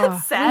 Isn't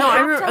that sad? No, I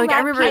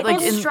remember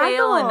like in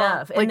fail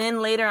enough, like, and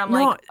then later I'm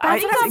no, like, I I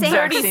think think I'm that's the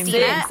exact 36.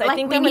 same thing. I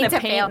think I'm going to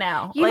paint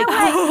now. You know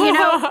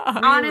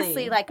what?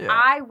 Honestly, like Yeah.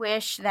 I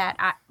wish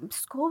that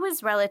school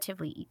was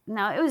relatively.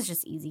 No, it was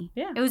just easy.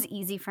 Yeah. It was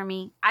easy for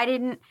me.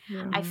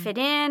 I fit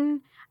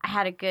in. I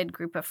had a good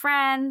group of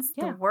friends.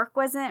 Yeah. The work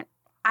wasn't.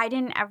 I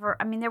didn't ever.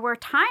 I mean, there were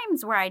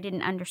times where I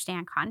didn't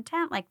understand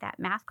content, like that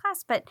math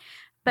class, but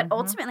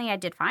ultimately I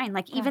did fine.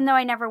 Like even though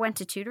I never went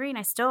to tutoring,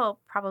 I still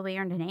probably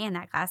earned an A in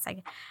that class.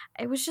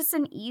 It was just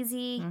an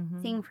easy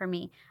thing for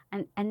me.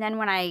 And then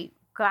when I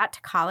got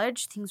to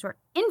college, things were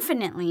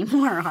infinitely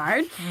more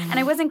hard. And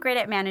I wasn't great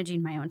at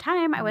managing my own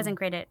time. I wasn't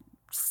great at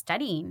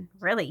studying,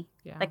 really.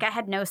 Yeah. Like I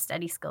had no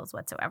study skills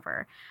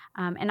whatsoever.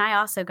 And I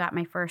also got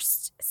my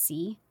first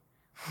C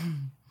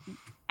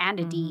and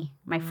a D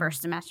my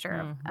first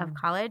semester of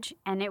college.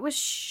 And it was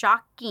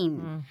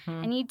shocking.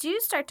 And you do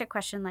start to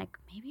question, like,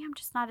 maybe I'm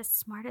just not as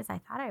smart as I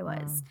thought I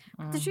was.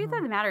 But the truth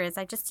of the matter is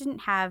I just didn't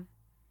have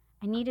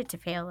 – I needed to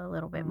fail a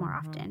little bit more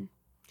often.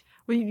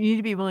 Well, you need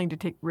to be willing to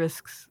take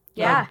risks.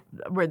 Yeah.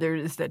 Where there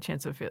is that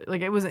chance of failure.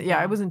 Like it wasn't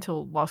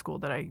until law school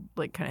that I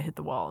like kind of hit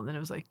the wall, and then it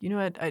was like, you know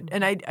what? I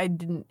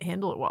didn't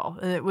handle it well.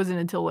 And it wasn't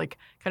until like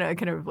I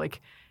kind of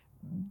like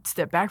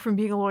stepped back from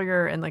being a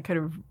lawyer and like kind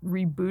of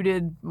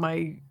rebooted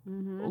my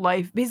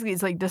life. Basically,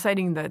 it's like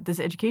deciding that this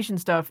education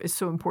stuff is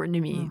so important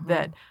to me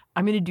that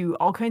I'm going to do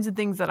all kinds of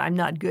things that I'm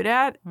not good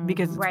at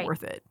because it's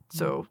worth it.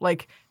 So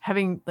like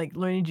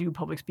learning to do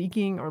public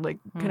speaking or like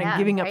kind of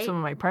giving up some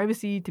of my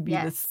privacy to be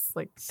this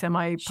like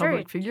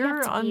semi-public figure you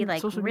have to on be,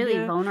 like, social really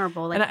media.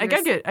 vulnerable. Like,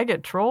 And I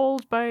get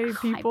trolled by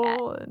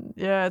people, and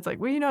it's like,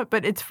 well, you know,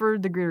 but it's for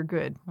the greater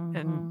good,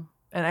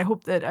 and I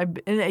hope that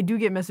I do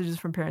get messages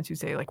from parents who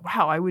say like,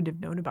 wow, I wouldn't have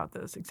known about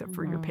this except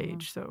for your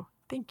page. So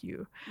thank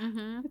you.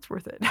 It's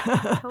worth it.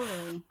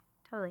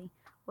 Totally.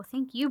 Well,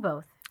 thank you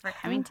both for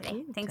coming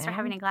today. Thanks for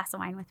having a glass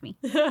of wine with me.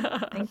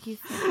 Thank you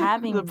for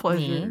having The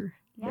pleasure.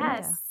 me.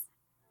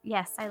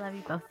 Yes, I love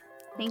you both.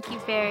 Thank you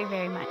very,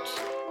 very much.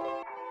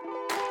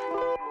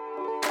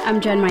 I'm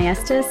Jen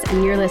Maestas,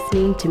 and you're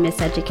listening to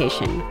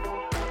Miseducation.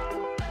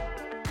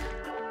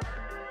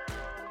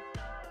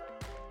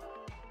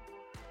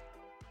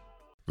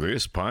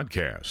 This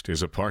podcast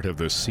is a part of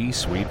the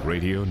C-Suite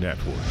Radio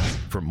Network.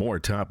 For more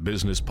top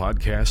business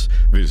podcasts,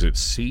 visit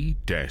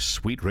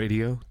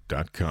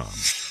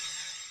c-suiteradio.com.